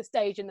across the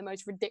stage in the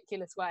most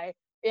ridiculous way.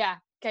 Yeah,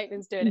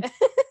 Caitlin's doing it.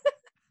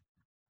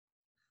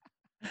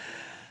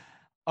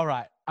 All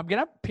right, I'm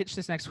gonna pitch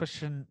this next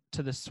question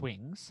to the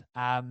swings.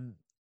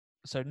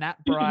 So Nat,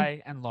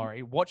 Bri, and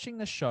Laurie, watching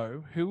the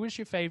show, who was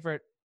your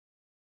favorite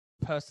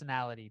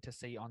personality to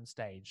see on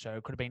stage? So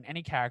it could have been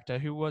any character.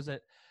 Who was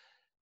it?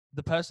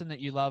 The person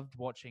that you loved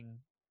watching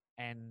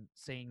and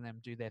seeing them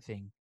do their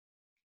thing.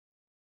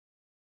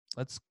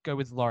 Let's go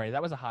with Laurie.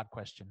 That was a hard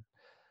question.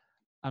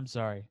 I'm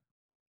sorry.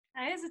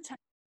 That is a tough.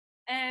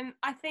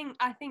 I think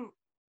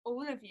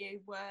all of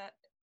you were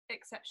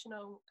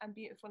exceptional and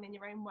beautiful in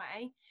your own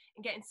way,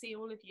 and getting to see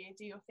all of you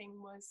do your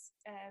thing was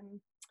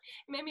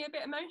it made me a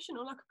bit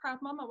emotional, like a proud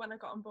mama when I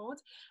got on board.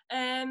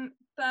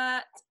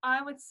 But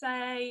I would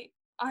say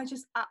I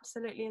just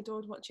absolutely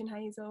adored watching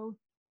Hazel.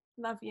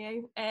 Love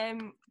you.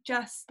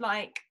 Just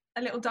like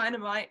a little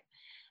dynamite.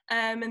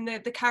 And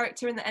the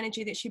character and the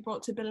energy that she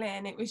brought to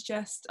Berlin, it was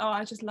just, oh,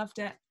 I just loved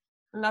it.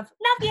 Love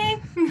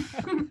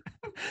you.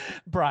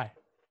 Bri.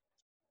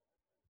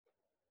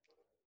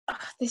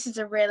 This is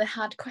a really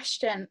hard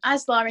question.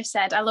 As Laura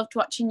said, I loved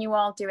watching you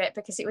all do it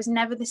because it was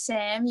never the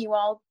same. You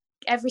all,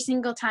 every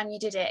single time you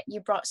did it, you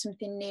brought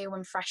something new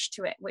and fresh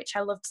to it, which I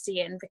loved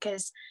seeing,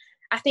 because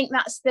I think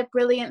that's the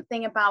brilliant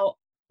thing about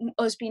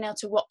us being able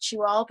to watch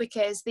you all,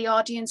 because the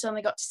audience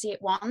only got to see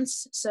it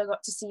once, so I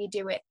got to see you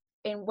do it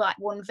in like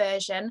one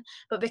version,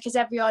 but because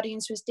every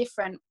audience was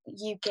different,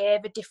 you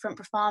gave a different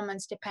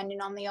performance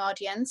depending on the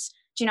audience.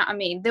 Do you know what I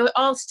mean? They were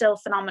all still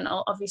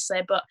phenomenal,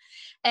 obviously, but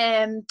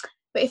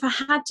if I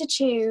had to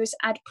choose,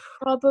 I'd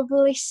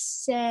probably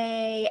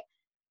say,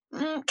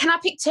 can I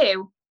pick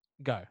two?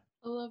 Go.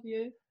 I love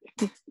you.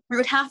 It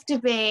would have to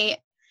be,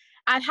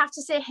 I'd have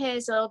to say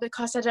Hazel,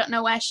 because I don't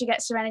know where she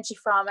gets her energy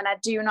from, and I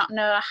do not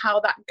know how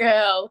that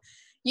girl,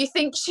 you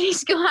think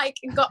she's like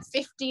got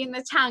 50 in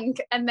the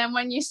tank, and then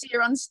when you see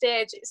her on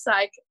stage, it's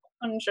like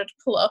 100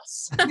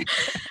 plus.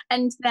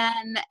 And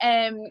then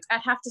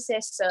I'd have to say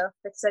Soph,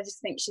 because I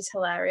just think she's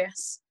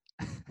hilarious.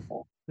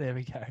 There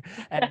we go.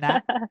 And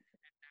Nat?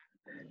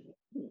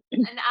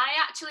 And I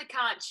actually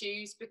can't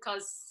choose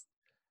because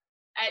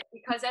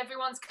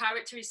everyone's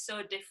character is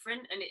so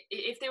different, and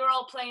if they were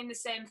all playing the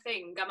same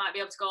thing, I might be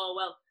able to go, oh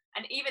well.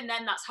 And even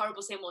then, that's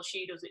horrible saying, well,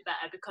 she does it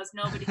better, because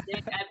nobody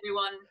did.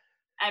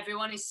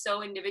 Everyone is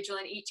so individual,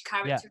 and each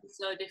character is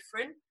so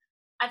different.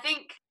 I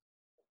think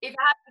if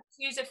I had to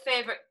choose a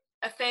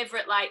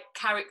favorite like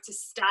character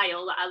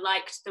style, that I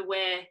liked the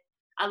way,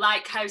 I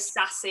like how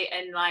sassy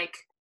and like,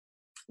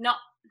 not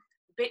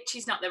bitchy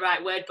is not the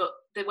right word, but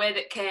the way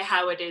that Kay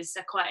Howard is,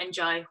 I quite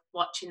enjoy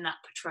watching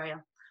that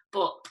portrayal.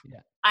 But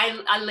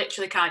I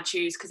literally can't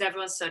choose because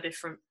everyone's so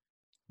different.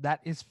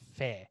 That is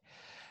fair.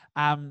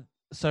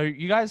 So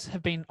you guys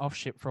have been off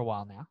ship for a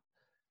while now.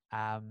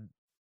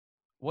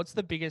 What's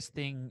the biggest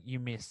thing you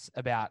miss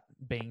about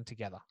being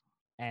together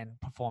and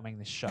performing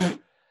this show?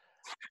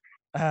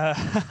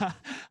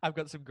 I've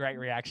got some great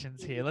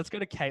reactions here. Let's go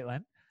to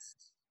Caitlin.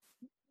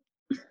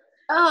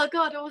 Oh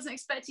God, I wasn't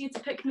expecting you to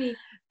pick me.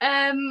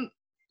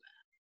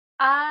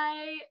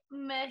 I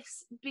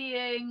miss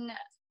being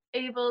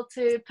able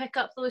to pick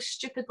up those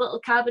stupid little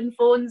cabin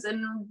phones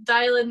and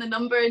dial in the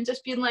number and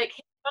just being like,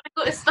 hey, I want to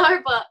go to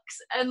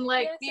Starbucks, and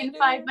like being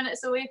 5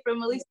 minutes away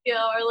from Alicia,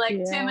 or like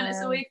 2 minutes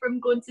away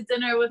from going to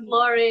dinner with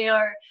Laurie,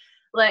 or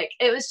like,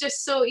 it was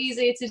just so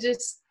easy to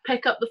just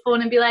pick up the phone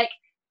and be like,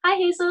 hi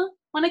Hazel,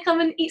 want to come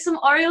and eat some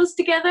Oreos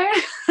together?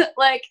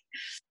 Like,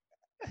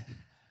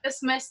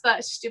 just miss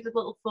that stupid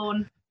little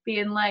phone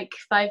being like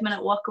 5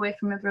 minute walk away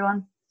from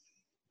everyone.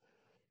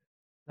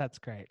 That's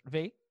great.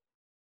 V?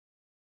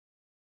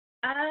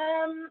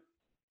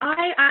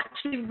 I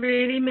actually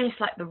really miss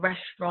like the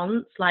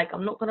restaurants. Like,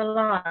 I'm not gonna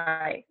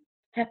lie,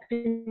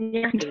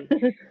 teppanyaki,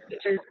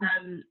 which is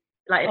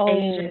like an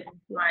Asian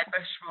inspired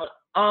restaurant.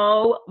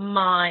 Oh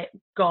my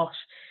gosh,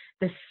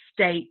 the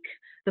steak,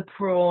 the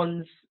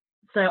prawns.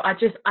 So I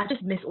just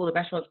miss all the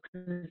restaurants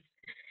because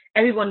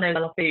everyone knows I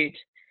love food.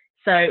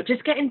 So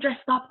just getting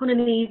dressed up on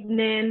an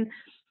evening,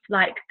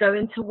 like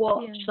going to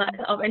watch like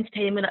our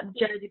entertainment, like the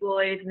Jersey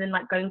Boys, and then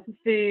like going for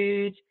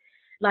food,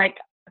 like,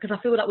 because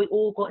I feel like we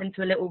all got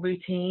into a little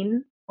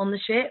routine on the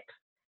ship.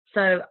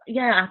 So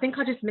yeah, I think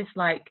I just miss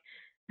like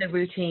the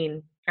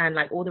routine and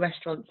like all the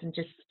restaurants and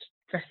just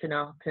dressing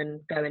up and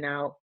going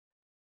out.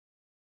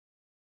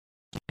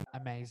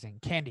 Amazing.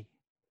 Candy?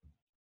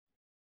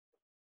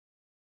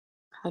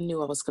 I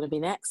knew I was going to be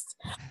next.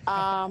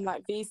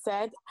 Like V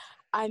said,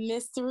 I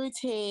missed the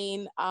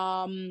routine.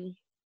 I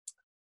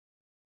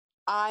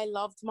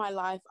loved my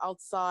life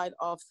outside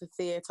of the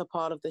theatre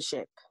part of the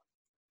ship.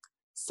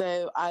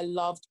 So I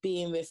loved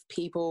being with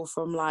people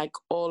from like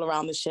all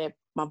around the ship.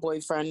 My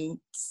boyfriend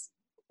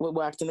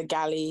worked in the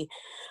galley.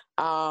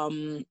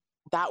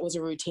 That was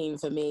a routine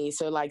for me.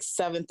 So like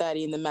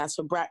 7:30 in the mess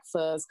for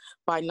breakfast.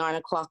 By 9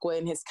 o'clock, we're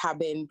in his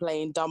cabin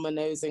playing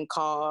dominoes and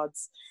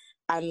cards,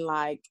 and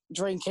like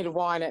drinking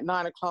wine at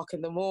 9 o'clock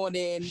in the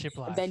morning.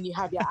 And then you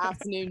have your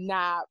afternoon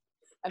nap,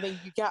 and then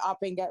you get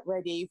up and get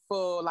ready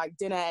for like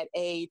dinner at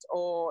 8,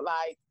 or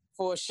like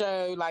for a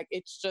show. Like,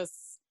 it's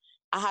just,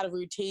 I had a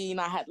routine.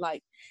 I had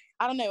like,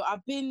 I don't know,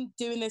 I've been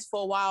doing this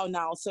for a while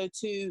now. So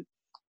to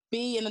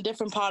be in a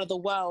different part of the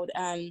world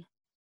and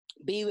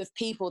be with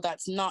people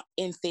that's not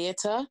in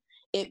theatre,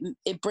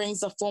 it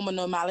brings a form of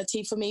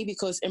normality for me,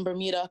 because in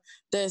Bermuda,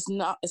 there's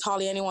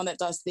hardly anyone that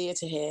does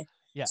theatre here.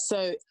 Yeah.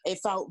 So it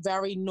felt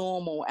very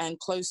normal and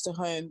close to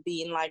home,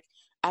 being like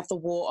at the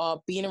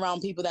water, being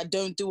around people that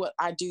don't do what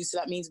I do. So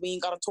that means we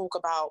ain't got to talk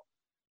about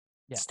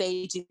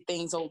stagey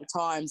things all the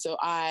time. So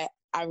I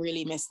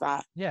really miss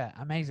that. Yeah,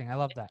 amazing. I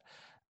love that.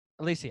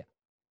 Alicia.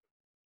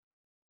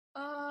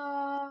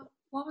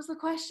 What was the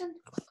question?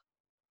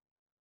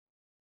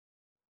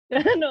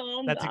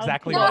 No, That's I'm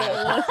exactly forgot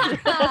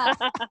what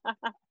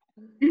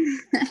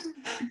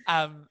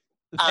it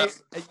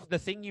was. the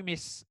thing you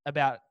miss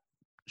about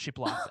ship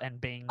life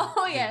and being Oh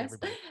with yes.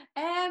 everybody.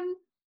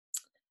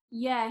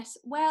 Yes.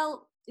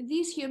 Well,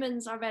 these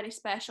humans are very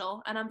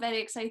special, and I'm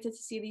very excited to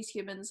see these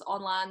humans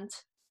on land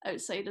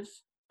outside of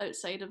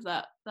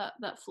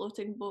that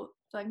floating boat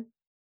thing.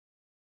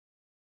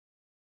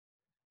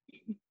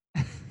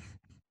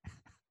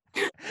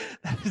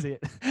 That was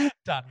it.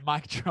 Done.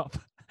 Mic drop.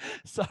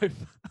 So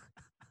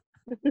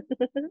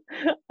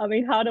I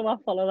mean, how do I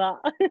follow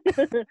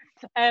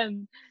that?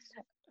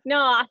 No,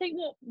 I think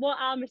what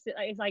I miss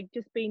is like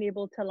just being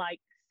able to like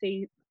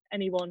see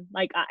anyone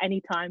like at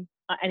any time,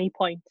 at any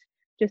point.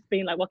 Just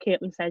being like what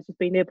Caitlin says, just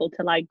being able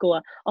to like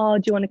go, oh,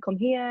 do you want to come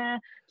here?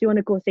 Do you want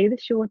to go see the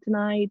show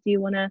tonight? Do you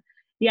want to?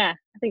 Yeah,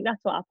 I think that's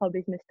what I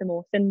probably miss the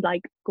most, and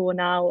like going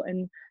out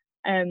and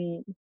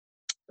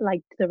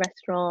like to the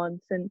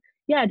restaurants, and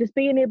yeah, just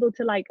being able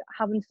to like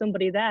having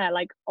somebody there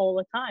like all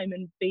the time,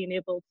 and being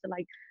able to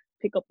like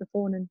pick up the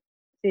phone and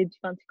say, do you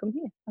fancy come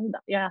here?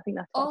 I think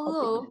that's what I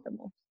probably miss the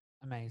most.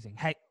 amazing.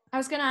 Hey, I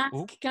was gonna ask,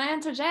 Ooh. can I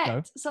interject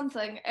Go.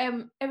 something?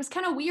 It was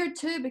kind of weird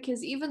too,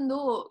 because even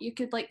though you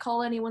could like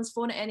call anyone's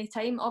phone at any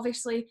time,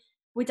 obviously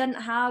we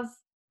didn't have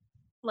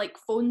like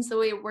phones the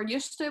way we're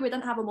used to. We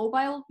didn't have a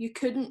mobile. You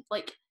couldn't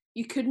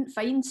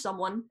find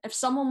someone. If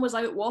someone was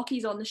out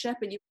walkies on the ship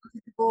and you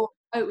wanted to go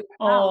out with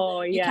your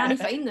pal, you can't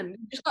find them. You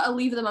just got to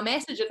leave them a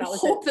message and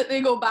hope that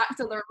they go back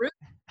to their room.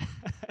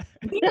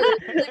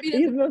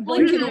 Even the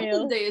Blinking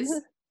olden voicemail.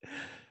 days.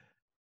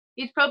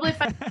 You'd probably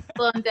find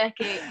people on deck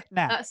 8.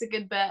 Nah. That's a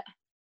good bet.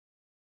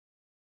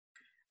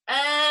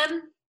 I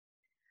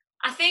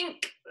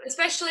think,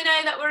 especially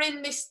now that we're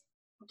in this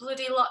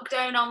bloody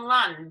lockdown on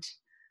land,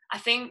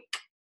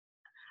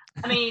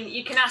 I mean,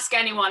 you can ask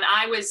anyone.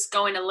 I was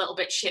going a little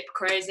bit ship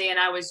crazy, and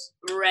I was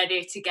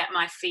ready to get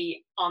my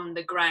feet on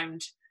the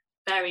ground,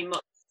 very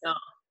much so.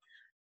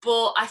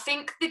 But I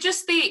think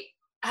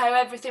how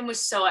everything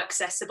was so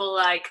accessible.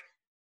 Like,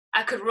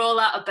 I could roll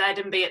out of bed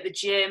and be at the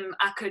gym.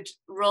 I could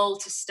roll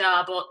to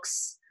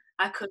Starbucks.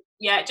 I could,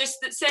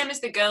 just the same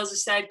as the girls have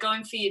said,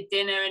 going for your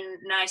dinner and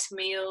nice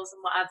meals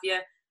and what have you.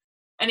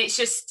 And it's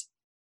just,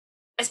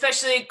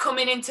 especially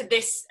coming into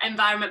this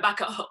environment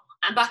back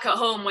at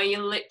home where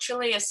you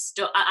literally are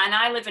stuck. And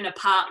I live in an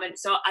apartment,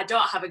 so I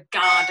don't have a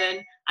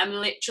garden. I'm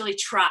literally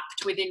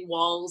trapped within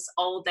walls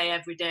all day,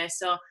 every day.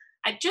 So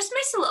I just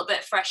miss a little bit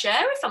of fresh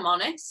air, if I'm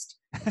honest.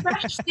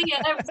 Fresh sea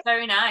air was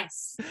very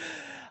nice.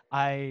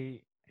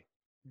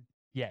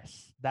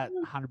 Yes, that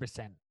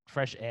 100%.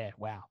 Fresh air.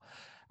 Wow.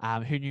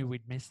 Who knew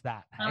we'd miss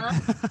that?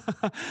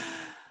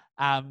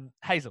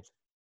 Hazel.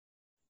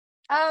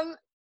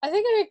 I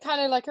think I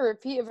kind of like a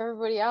repeat of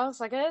everybody else.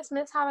 Like, I just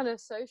miss having a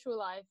social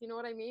life. You know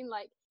what I mean?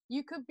 Like,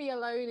 you could be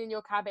alone in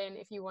your cabin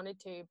if you wanted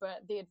to,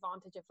 but the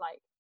advantage of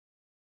like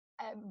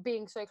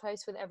being so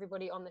close with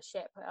everybody on the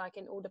ship, like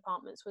in all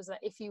departments, was that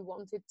if you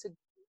wanted to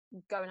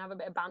go and have a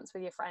bit of bants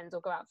with your friends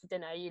or go out for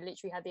dinner, you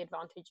literally had the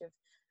advantage of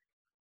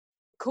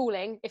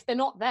calling. If they're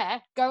not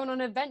there, going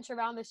on an adventure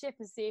around the ship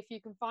and see if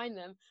you can find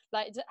them.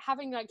 Like,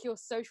 having like your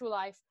social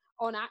life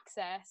on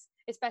access,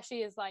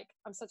 especially as like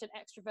I'm such an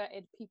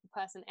extroverted people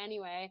person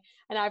anyway,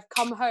 and I've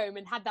come home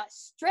and had that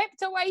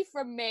stripped away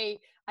from me.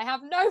 I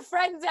have no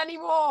friends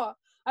anymore.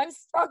 I'm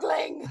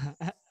struggling.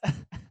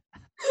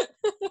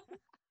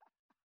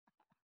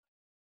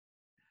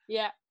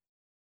 Yeah,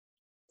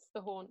 it's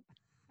the haunt.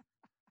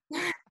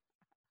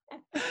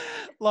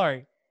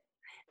 Laurie.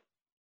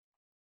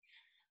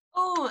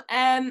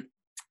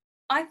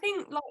 I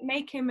think like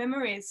making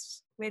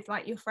memories with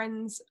like your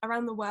friends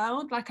around the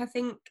world, like I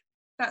think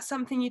that's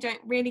something you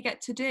don't really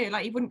get to do.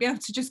 Like, you wouldn't be able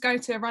to just go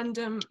to a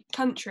random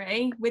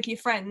country with your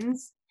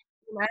friends,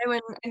 you know,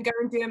 and go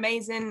and do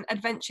amazing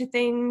adventure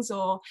things,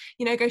 or,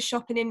 you know, go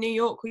shopping in New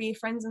York with your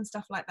friends and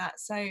stuff like that.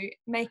 So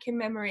making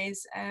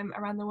memories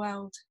around the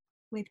world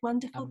with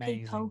wonderful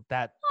people.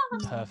 That's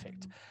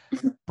perfect.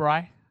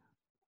 Bri?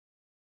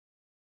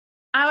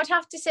 I would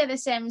have to say the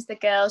same as the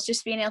girls,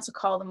 just being able to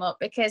call them up.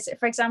 Because,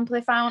 for example,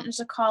 if I wanted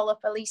to call up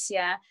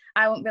Alicia,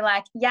 I wouldn't be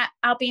like, yeah,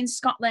 I'll be in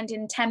Scotland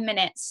in 10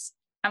 minutes.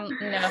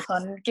 No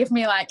fun. Give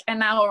me like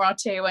an hour or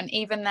two, and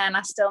even then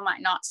I still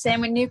might not.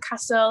 Same with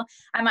Newcastle.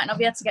 I might not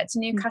be able to get to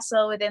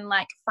Newcastle within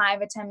like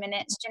 5 or 10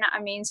 minutes. Do you know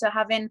what I mean? So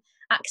having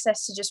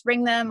access to just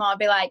ring them or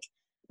be like,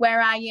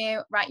 where are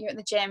you? Right, you're at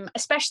the gym.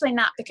 Especially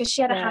Nat, because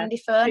she had a handy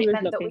phone. It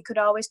meant that we could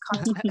always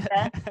contact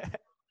her.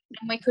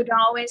 And we could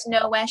always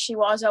know where she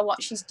was or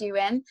what she's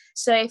doing.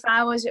 So if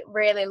I was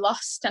really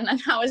lost and then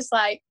I was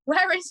like,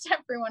 where is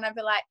everyone? I'd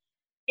be like,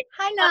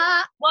 hi,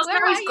 Nat. Wasn't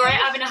always great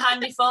having a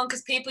handy phone,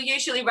 because people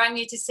usually rang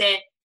you to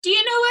say, do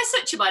you know where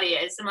such a body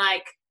is? I'm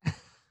like,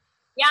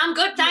 yeah, I'm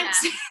good,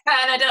 thanks. Yeah.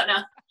 And I don't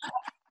know.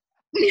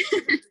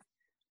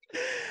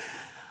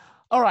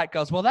 All right,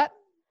 girls. Well, that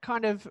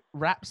kind of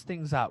wraps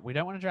things up. We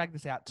don't want to drag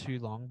this out too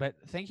long, but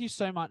thank you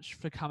so much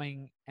for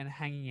coming and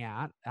hanging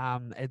out.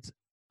 It's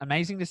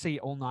amazing to see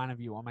all 9 of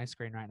you on my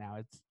screen right now.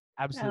 It's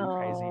absolutely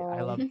crazy.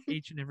 I love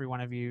each and every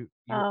one of you.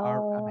 You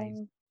are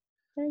amazing.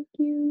 Thank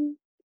you.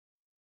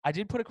 I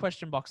did put a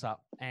question box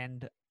up,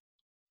 and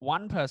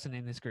one person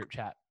in this group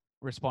chat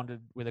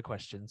responded with a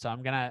question. So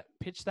I'm gonna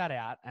pitch that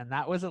out, and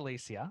that was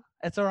Alicia.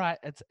 It's all right.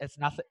 It's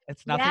nothing.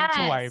 It's nothing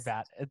to worry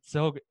about. It's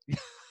all good.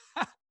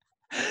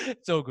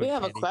 It's all good. We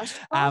have Candy. a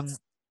question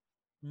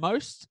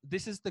box?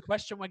 This is the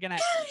question we're gonna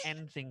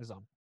end things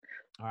on.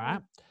 All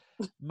right.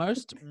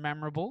 Most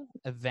memorable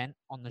event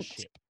on the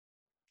ship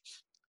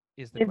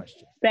is the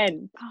question.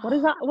 Event. What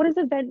is that? What does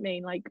event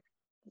mean? Like,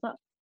 is that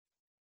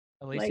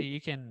Alicia, you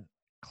can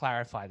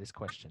clarify this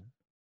question.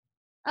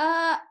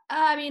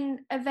 I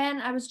mean,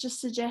 event. I was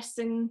just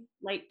suggesting,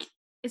 like,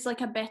 it's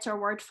like a better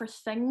word for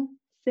thing.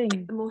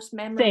 Thing. The most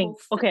memorable.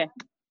 Thing.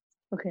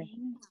 Okay.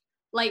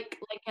 Like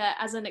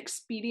as an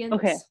experience.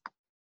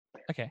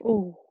 Okay.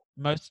 Ooh.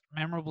 Most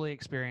memorable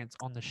experience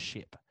on the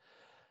ship.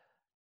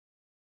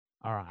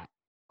 All right.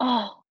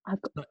 Oh,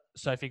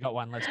 Sophie got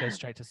one. Let's go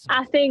straight to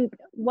I think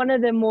one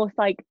of the most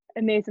like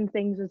amazing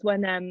things was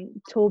when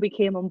Toby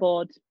came on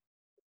board,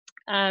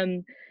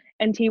 and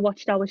he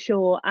watched our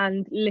show,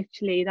 and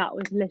literally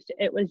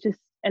it was just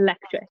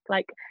electric.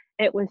 Like,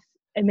 it was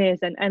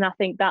amazing, and I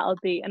think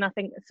and I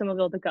think some of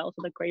the other girls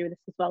will agree with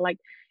this as well. Like,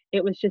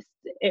 it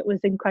was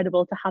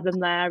incredible to have him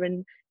there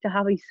and to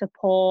have his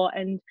support,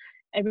 and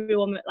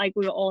everyone, like,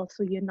 we were all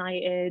so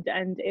united,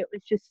 and it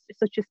was just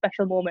such a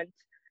special moment.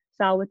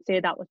 So I would say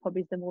that was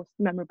probably the most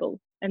memorable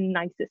and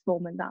nicest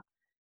moment that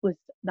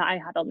I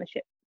had on the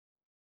ship.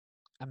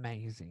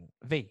 Amazing.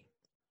 V.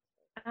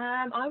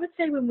 I would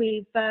say when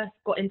we first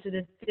got into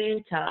the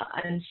theatre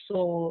and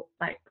saw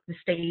like the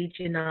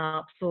staging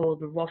up, saw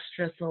the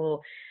rostra,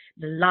 saw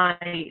the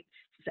lights,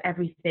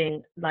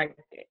 everything, like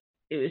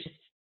it was just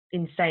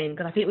insane,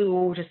 because I think we were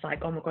all just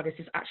like, oh my god, this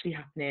is actually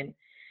happening.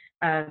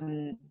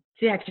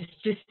 So yeah,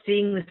 just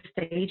seeing the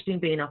staging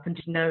being up and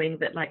just knowing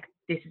that like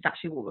this is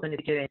actually what we're going to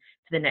be doing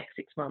for the next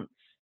 6 months.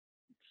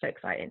 So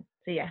exciting.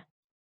 So yeah.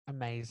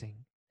 Amazing.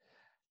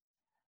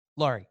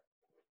 Laurie.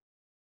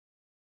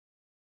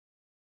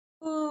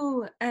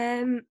 Oh,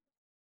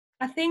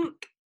 I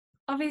think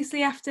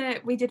obviously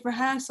after we did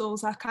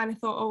rehearsals, I kind of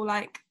thought, oh,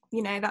 like,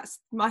 you know, that's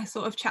my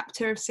sort of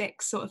chapter of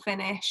 6 sort of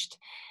finished.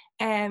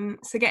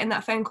 So getting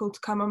that phone call to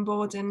come on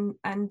board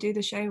and do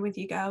the show with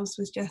you girls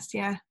was just,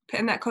 yeah,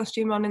 putting that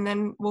costume on and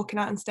then walking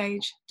out on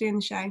stage, doing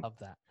the show. Love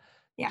that.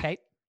 Yeah. Kate?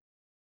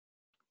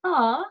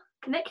 Aw,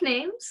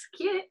 nicknames,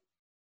 cute.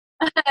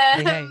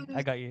 Hey,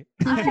 I got you.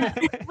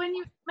 When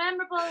you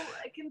memorable,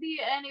 it can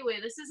be anyway.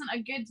 This isn't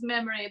a good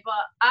memory, but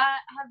I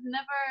have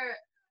never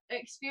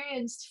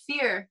experienced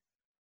fear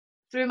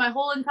through my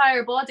whole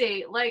entire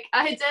body like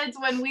I did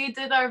when we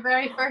did our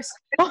very first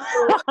Honestly,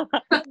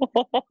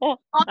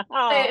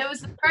 it was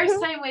the first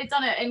time we'd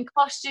done it in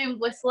costume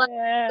with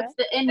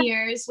the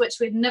in-ears, which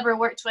we'd never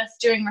worked with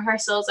during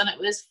rehearsals, and it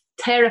was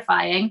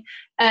terrifying.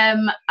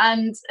 And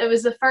it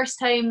was the first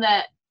time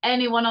that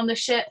anyone on the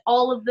ship,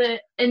 all of the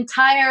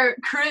entire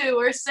crew,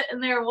 were sitting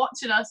there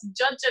watching us,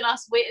 judging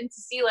us, waiting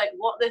to see like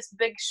what this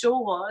big show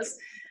was,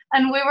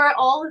 and we were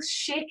all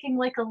shaking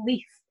like a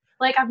leaf.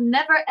 Like, I've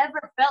never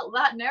ever felt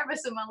that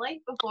nervous in my life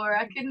before.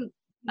 I couldn't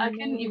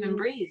even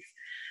breathe.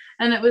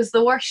 And it was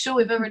the worst show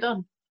we've ever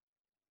done.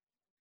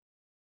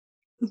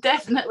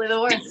 Definitely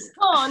the worst.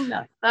 Oh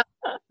no, that's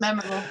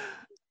memorable.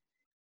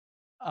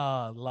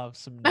 Oh, love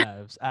some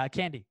nerves.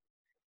 Candy.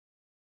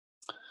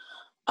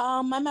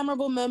 My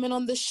memorable moment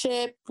on the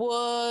ship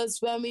was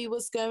when we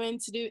was going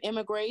to do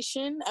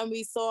immigration, and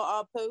we saw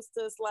our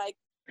posters like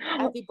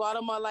at the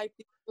bottom of like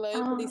the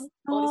globe, all these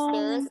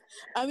stairs,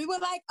 and we were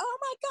like, "Oh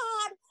my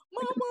god,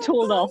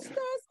 Told Mama, off. posters!"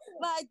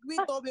 Like, we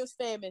thought we was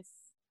famous.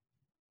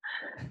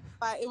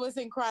 Like, it was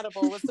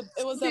incredible.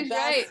 It was the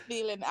best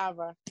feeling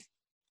ever.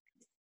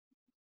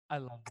 I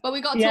love it. But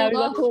we got told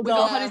off. We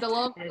got hurried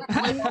along.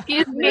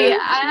 Excuse me,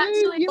 I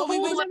actually.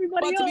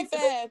 But to be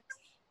fair,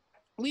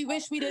 we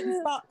wish we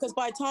didn't stop, because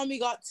by the time we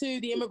got to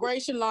the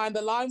immigration line,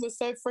 the line was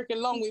so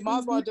freaking long. We might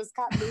as well just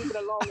kept moving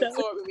along and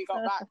saw it when we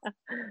got back.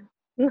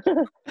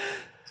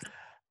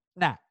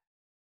 Nah.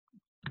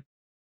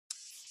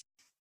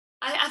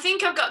 I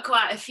think I've got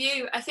quite a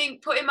few. I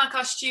think putting my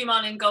costume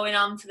on and going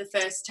on for the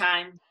first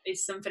time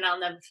is something I'll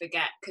never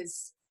forget,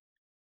 because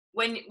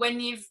when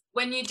you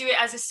do it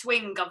as a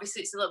swing,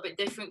 obviously it's a little bit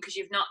different because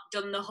you've not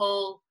done the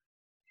whole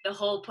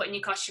putting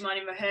your costume on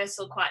in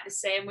rehearsal quite the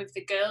same with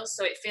the girls,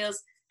 so it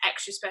feels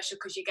extra special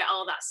because you get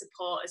all that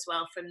support as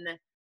well from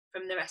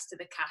the rest of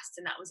the cast,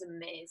 and that was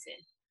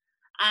amazing.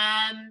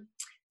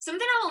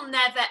 Something I will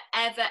never,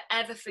 ever,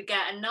 ever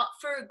forget, and not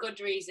for a good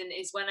reason,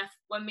 is when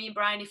me and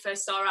Bryony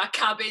first saw our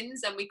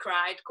cabins and we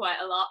cried quite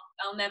a lot.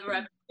 I'll never,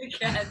 ever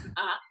forget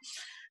that.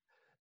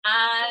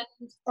 And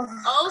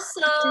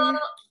also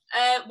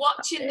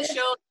watching the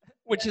show.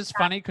 Which is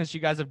funny because you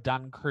guys have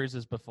done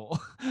cruises before.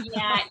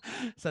 Yeah.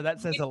 So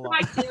that says a lot.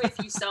 You'd quite do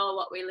if you saw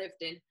what we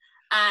lived in.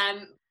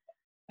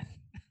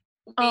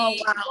 Wow.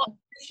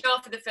 The show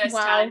for the first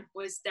time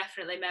was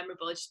definitely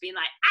memorable. Just being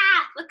like,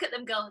 look at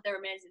them go. They're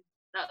amazing.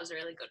 That was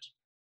really good.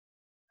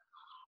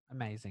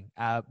 Amazing.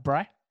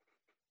 Bri?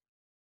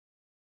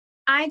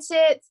 I'd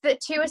say the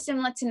two are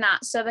similar to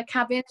Nat. So the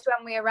cabins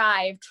when we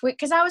arrived,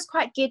 because I was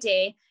quite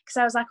giddy, because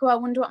I was like, oh, I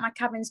wonder what my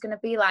cabin's going to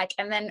be like.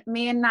 And then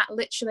me and Nat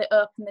literally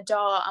opened the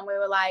door and we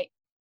were like,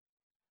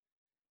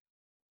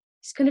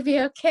 it's going to be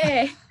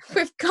okay.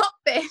 We've got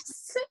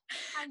this.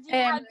 And you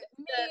had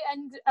me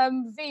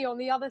and V on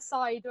the other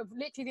side of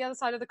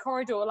the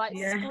corridor, like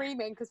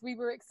screaming because we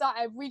were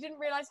excited. We didn't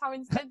realize how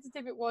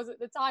insensitive it was at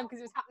the time because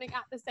it was happening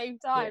at the same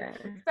time. Yeah.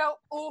 It felt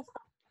awful.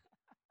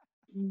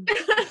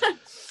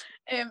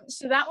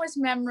 So that was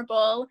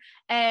memorable.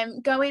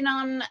 Going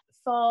on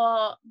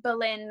for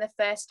Berlin the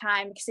first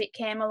time, because it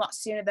came a lot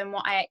sooner than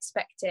what I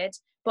expected.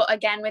 But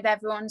again, with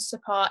everyone's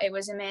support, it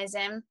was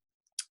amazing.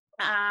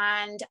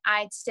 And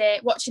I'd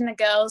say watching the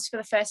girls for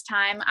the first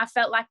time, I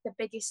felt like the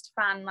biggest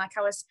fan. Like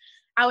I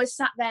was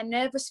sat there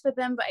nervous for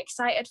them, but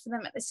excited for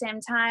them at the same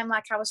time.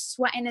 Like I was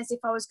sweating as if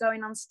I was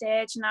going on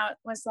stage, and I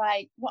was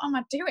like, what am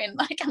I doing?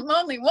 Like I'm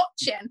only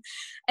watching.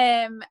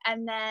 And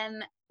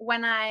then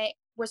when I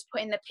was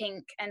put in the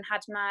pink and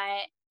had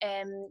my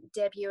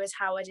debut as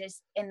Howard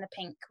is in the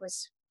pink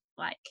was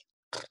like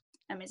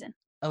amazing.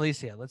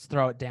 Alicia, let's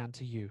throw it down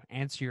to you.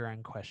 Answer your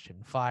own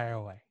question. Fire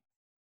away.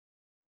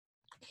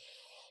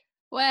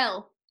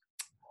 Well,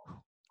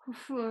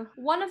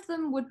 one of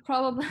them would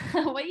probably...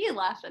 What are you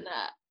laughing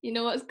at? You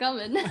know what's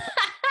coming.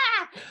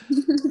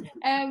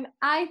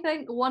 I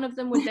think one of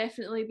them would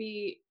definitely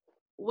be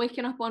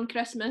waking up on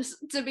Christmas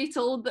to be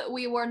told that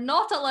we were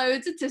not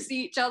allowed to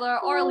see each other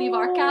or leave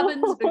our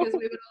cabins because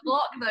we were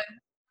on lockdown.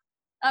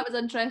 That was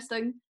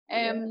interesting.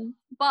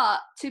 But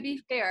to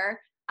be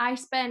fair, I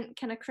spent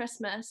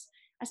Christmas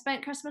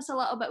a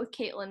little bit with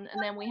Caitlin,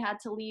 and then we had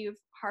to leave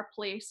her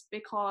place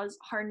because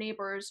her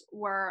neighbours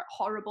were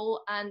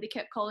horrible and they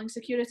kept calling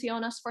security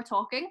on us for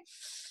talking.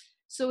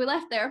 So we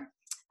left there,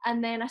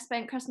 and then I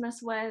spent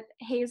Christmas with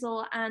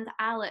Hazel and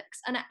Alex,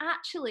 and it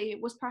actually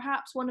was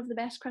perhaps one of the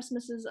best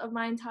Christmases of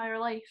my entire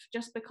life,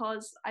 just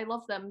because I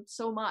love them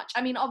so much.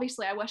 I mean,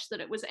 obviously I wish that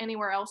it was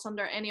anywhere else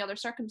under any other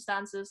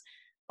circumstances,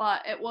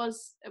 but it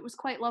was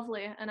quite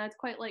lovely, and I'd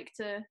quite like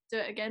to do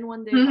it again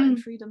one day, but in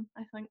freedom,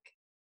 I think.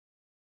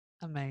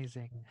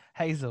 Amazing.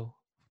 Hazel,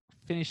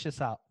 finish us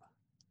up.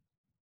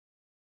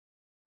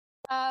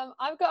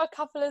 I've got a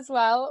couple as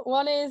well.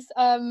 One is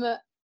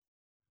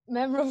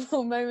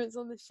memorable moments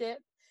on the ship.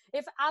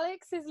 If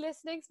Alex is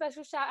listening,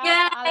 special shout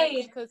out to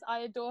Alex, because I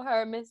adore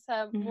her and miss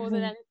her more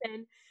than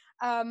anything.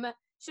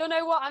 She'll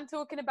know what I'm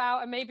talking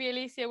about, and maybe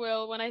Alicia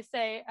will when I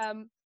say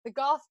the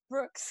Garth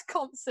Brooks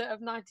concert of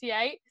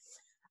 '98.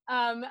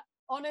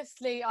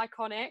 Honestly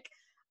iconic.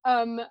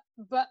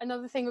 But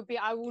another thing would be,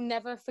 I will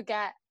never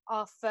forget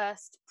our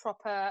first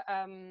proper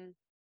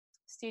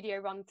studio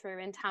run through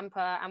in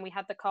Tampa, and we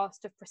had the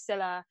cast of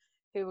Priscilla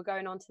who were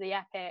going on to the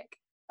Epic,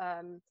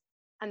 and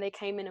they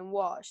came in and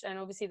watched, and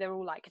obviously they're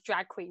all like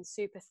drag queens,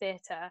 super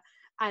theatre,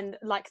 and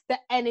like the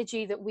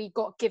energy that we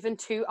got given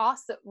to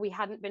us that we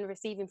hadn't been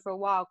receiving for a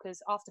while,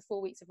 because after 4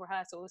 weeks of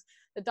rehearsals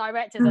the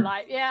directors are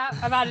like, yeah,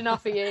 I've had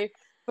enough of you,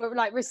 but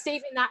like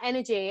receiving that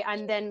energy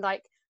and then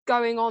like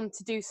going on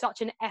to do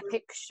such an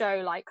epic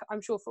show, like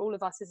I'm sure for all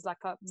of us is like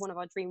one of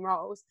our dream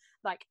roles,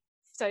 like,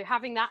 so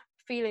having that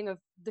feeling of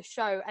the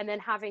show and then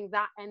having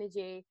that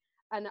energy,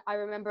 and I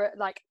remember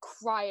like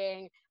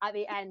crying at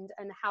the end,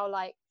 and how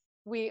like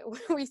we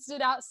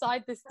stood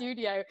outside the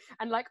studio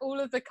and like all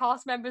of the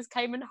cast members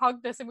came and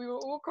hugged us and we were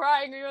all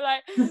crying. We were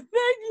like, thank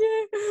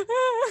you.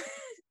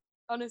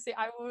 Honestly,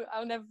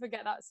 I'll never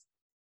forget that.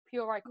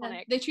 Pure iconic.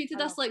 Yeah, they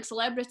treated us like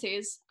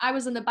celebrities. I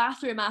was in the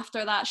bathroom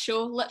after that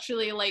show,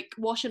 literally like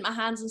washing my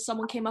hands, and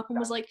someone came up and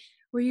was like,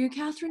 were you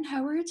Catherine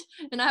Howard?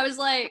 And I was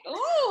like,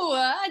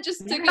 oh, I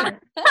just took a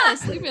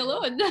piss, leave me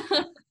alone. You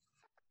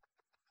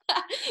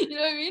know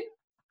what I mean?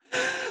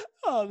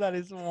 Oh, that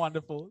is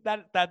wonderful.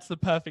 That's the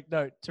perfect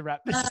note to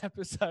wrap this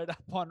episode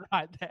up on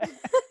right there.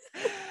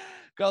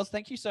 Girls,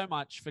 thank you so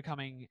much for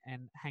coming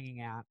and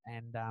hanging out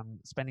and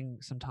spending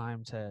some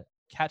time to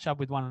catch up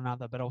with one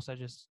another, but also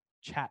just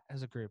chat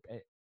as a group.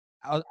 It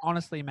was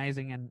honestly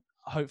amazing, and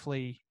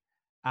hopefully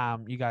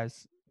you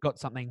guys got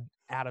something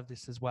out of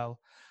this as well.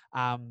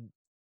 Yeah,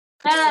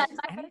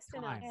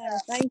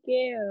 thank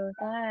you.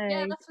 Bye.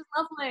 Yeah, this was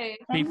lovely.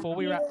 Before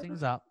we wrap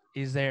things up,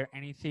 is there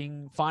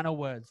anything, final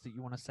words that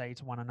you want to say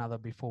to one another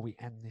before we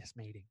end this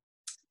meeting?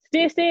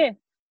 Stay safe.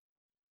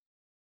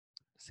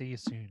 See you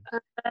soon.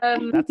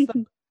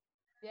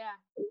 Yeah.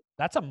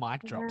 That's a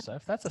mic drop,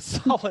 Soph. That's a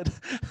solid.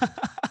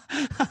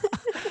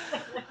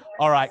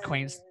 All right,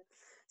 Queens.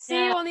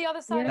 See you on the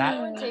other side of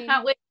quarantine.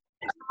 Can't wait.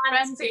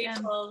 Friends,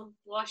 people,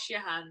 wash your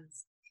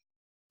hands.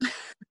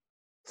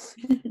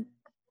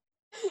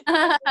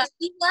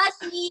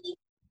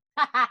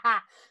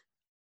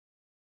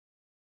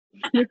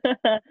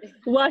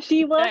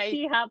 Washy,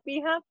 washy, happy,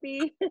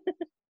 happy.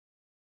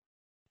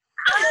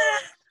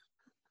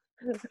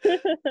 This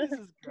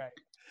is great.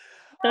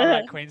 All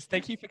right, Queens,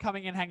 thank you for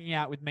coming and hanging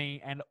out with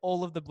me and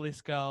all of the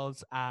Bliss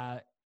girls.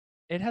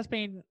 It has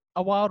been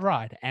a wild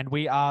ride, and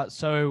we are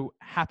so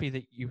happy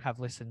that you have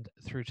listened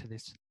through to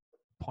this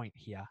point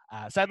here.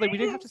 Sadly, we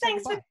do have to say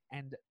goodbye.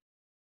 And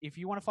if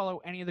you want to follow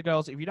any of the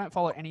girls, if you don't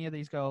follow any of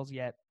these girls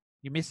yet,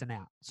 you're missing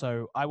out.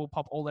 So I will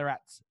pop all their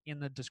ats in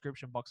the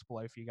description box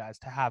below for you guys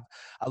to have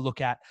a look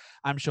at.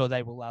 I'm sure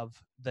they will love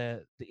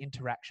the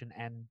interaction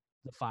and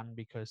the fun,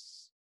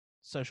 because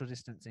social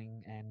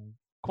distancing and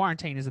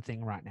quarantine is a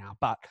thing right now.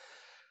 But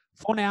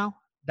for now,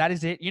 that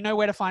is it. You know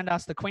where to find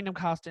us, the Queendom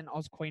Cast and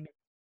Oz Queen.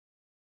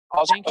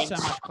 Thank you so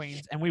much,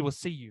 Queens, and we will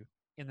see you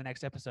in the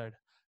next episode.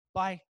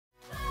 Bye.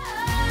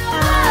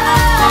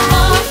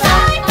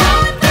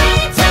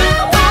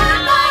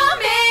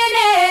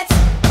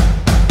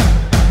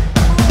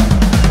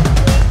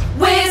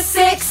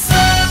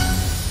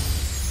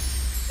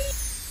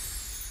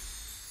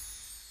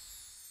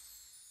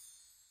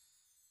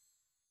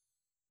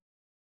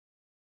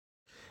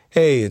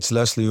 Hey, it's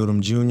Leslie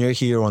Odom Jr.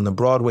 here on the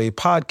Broadway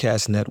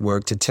Podcast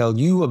Network to tell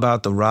you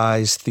about the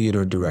Rise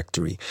Theater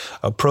Directory,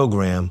 a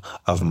program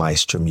of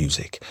Maestro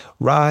Music.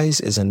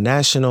 Rise is a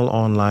national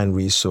online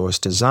resource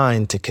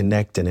designed to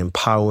connect and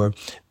empower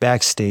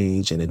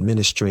backstage and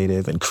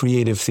administrative and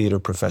creative theater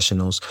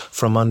professionals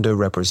from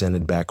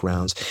underrepresented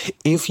backgrounds.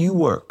 If you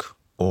work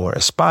or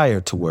aspire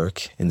to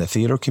work in the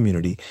theater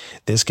community,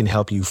 this can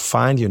help you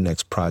find your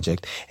next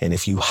project. And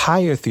if you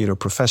hire theater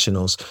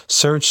professionals,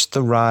 search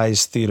the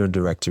Rise Theater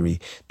Directory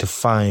to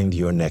find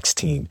your next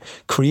team.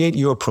 Create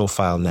your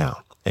profile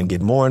now and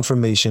get more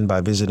information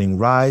by visiting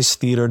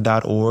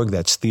risetheater.org.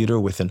 That's theater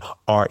with an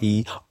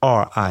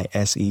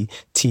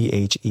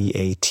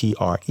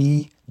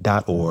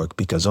RERISETHEATRE.org,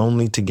 because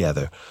only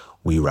together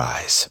we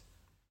rise.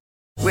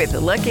 With the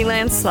Lucky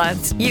Land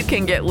Slots, you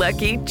can get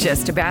lucky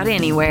just about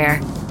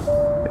anywhere.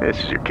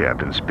 This is your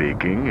captain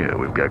speaking.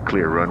 We've got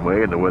clear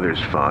runway and the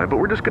weather's fine, but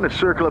we're just going to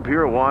circle up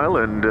here a while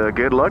and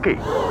get lucky.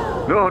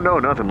 No,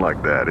 nothing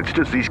like that. It's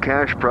just these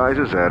cash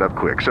prizes add up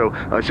quick. So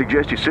I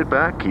suggest you sit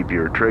back, keep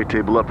your tray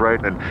table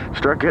upright, and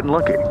start getting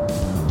lucky.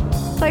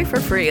 Play for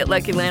free at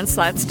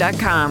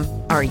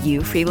LuckyLandSlots.com. Are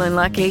you feeling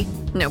lucky?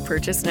 No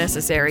purchase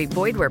necessary.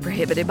 Void where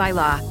prohibited by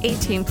law.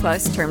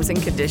 18+ terms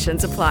and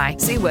conditions apply.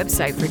 See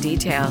website for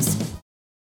details.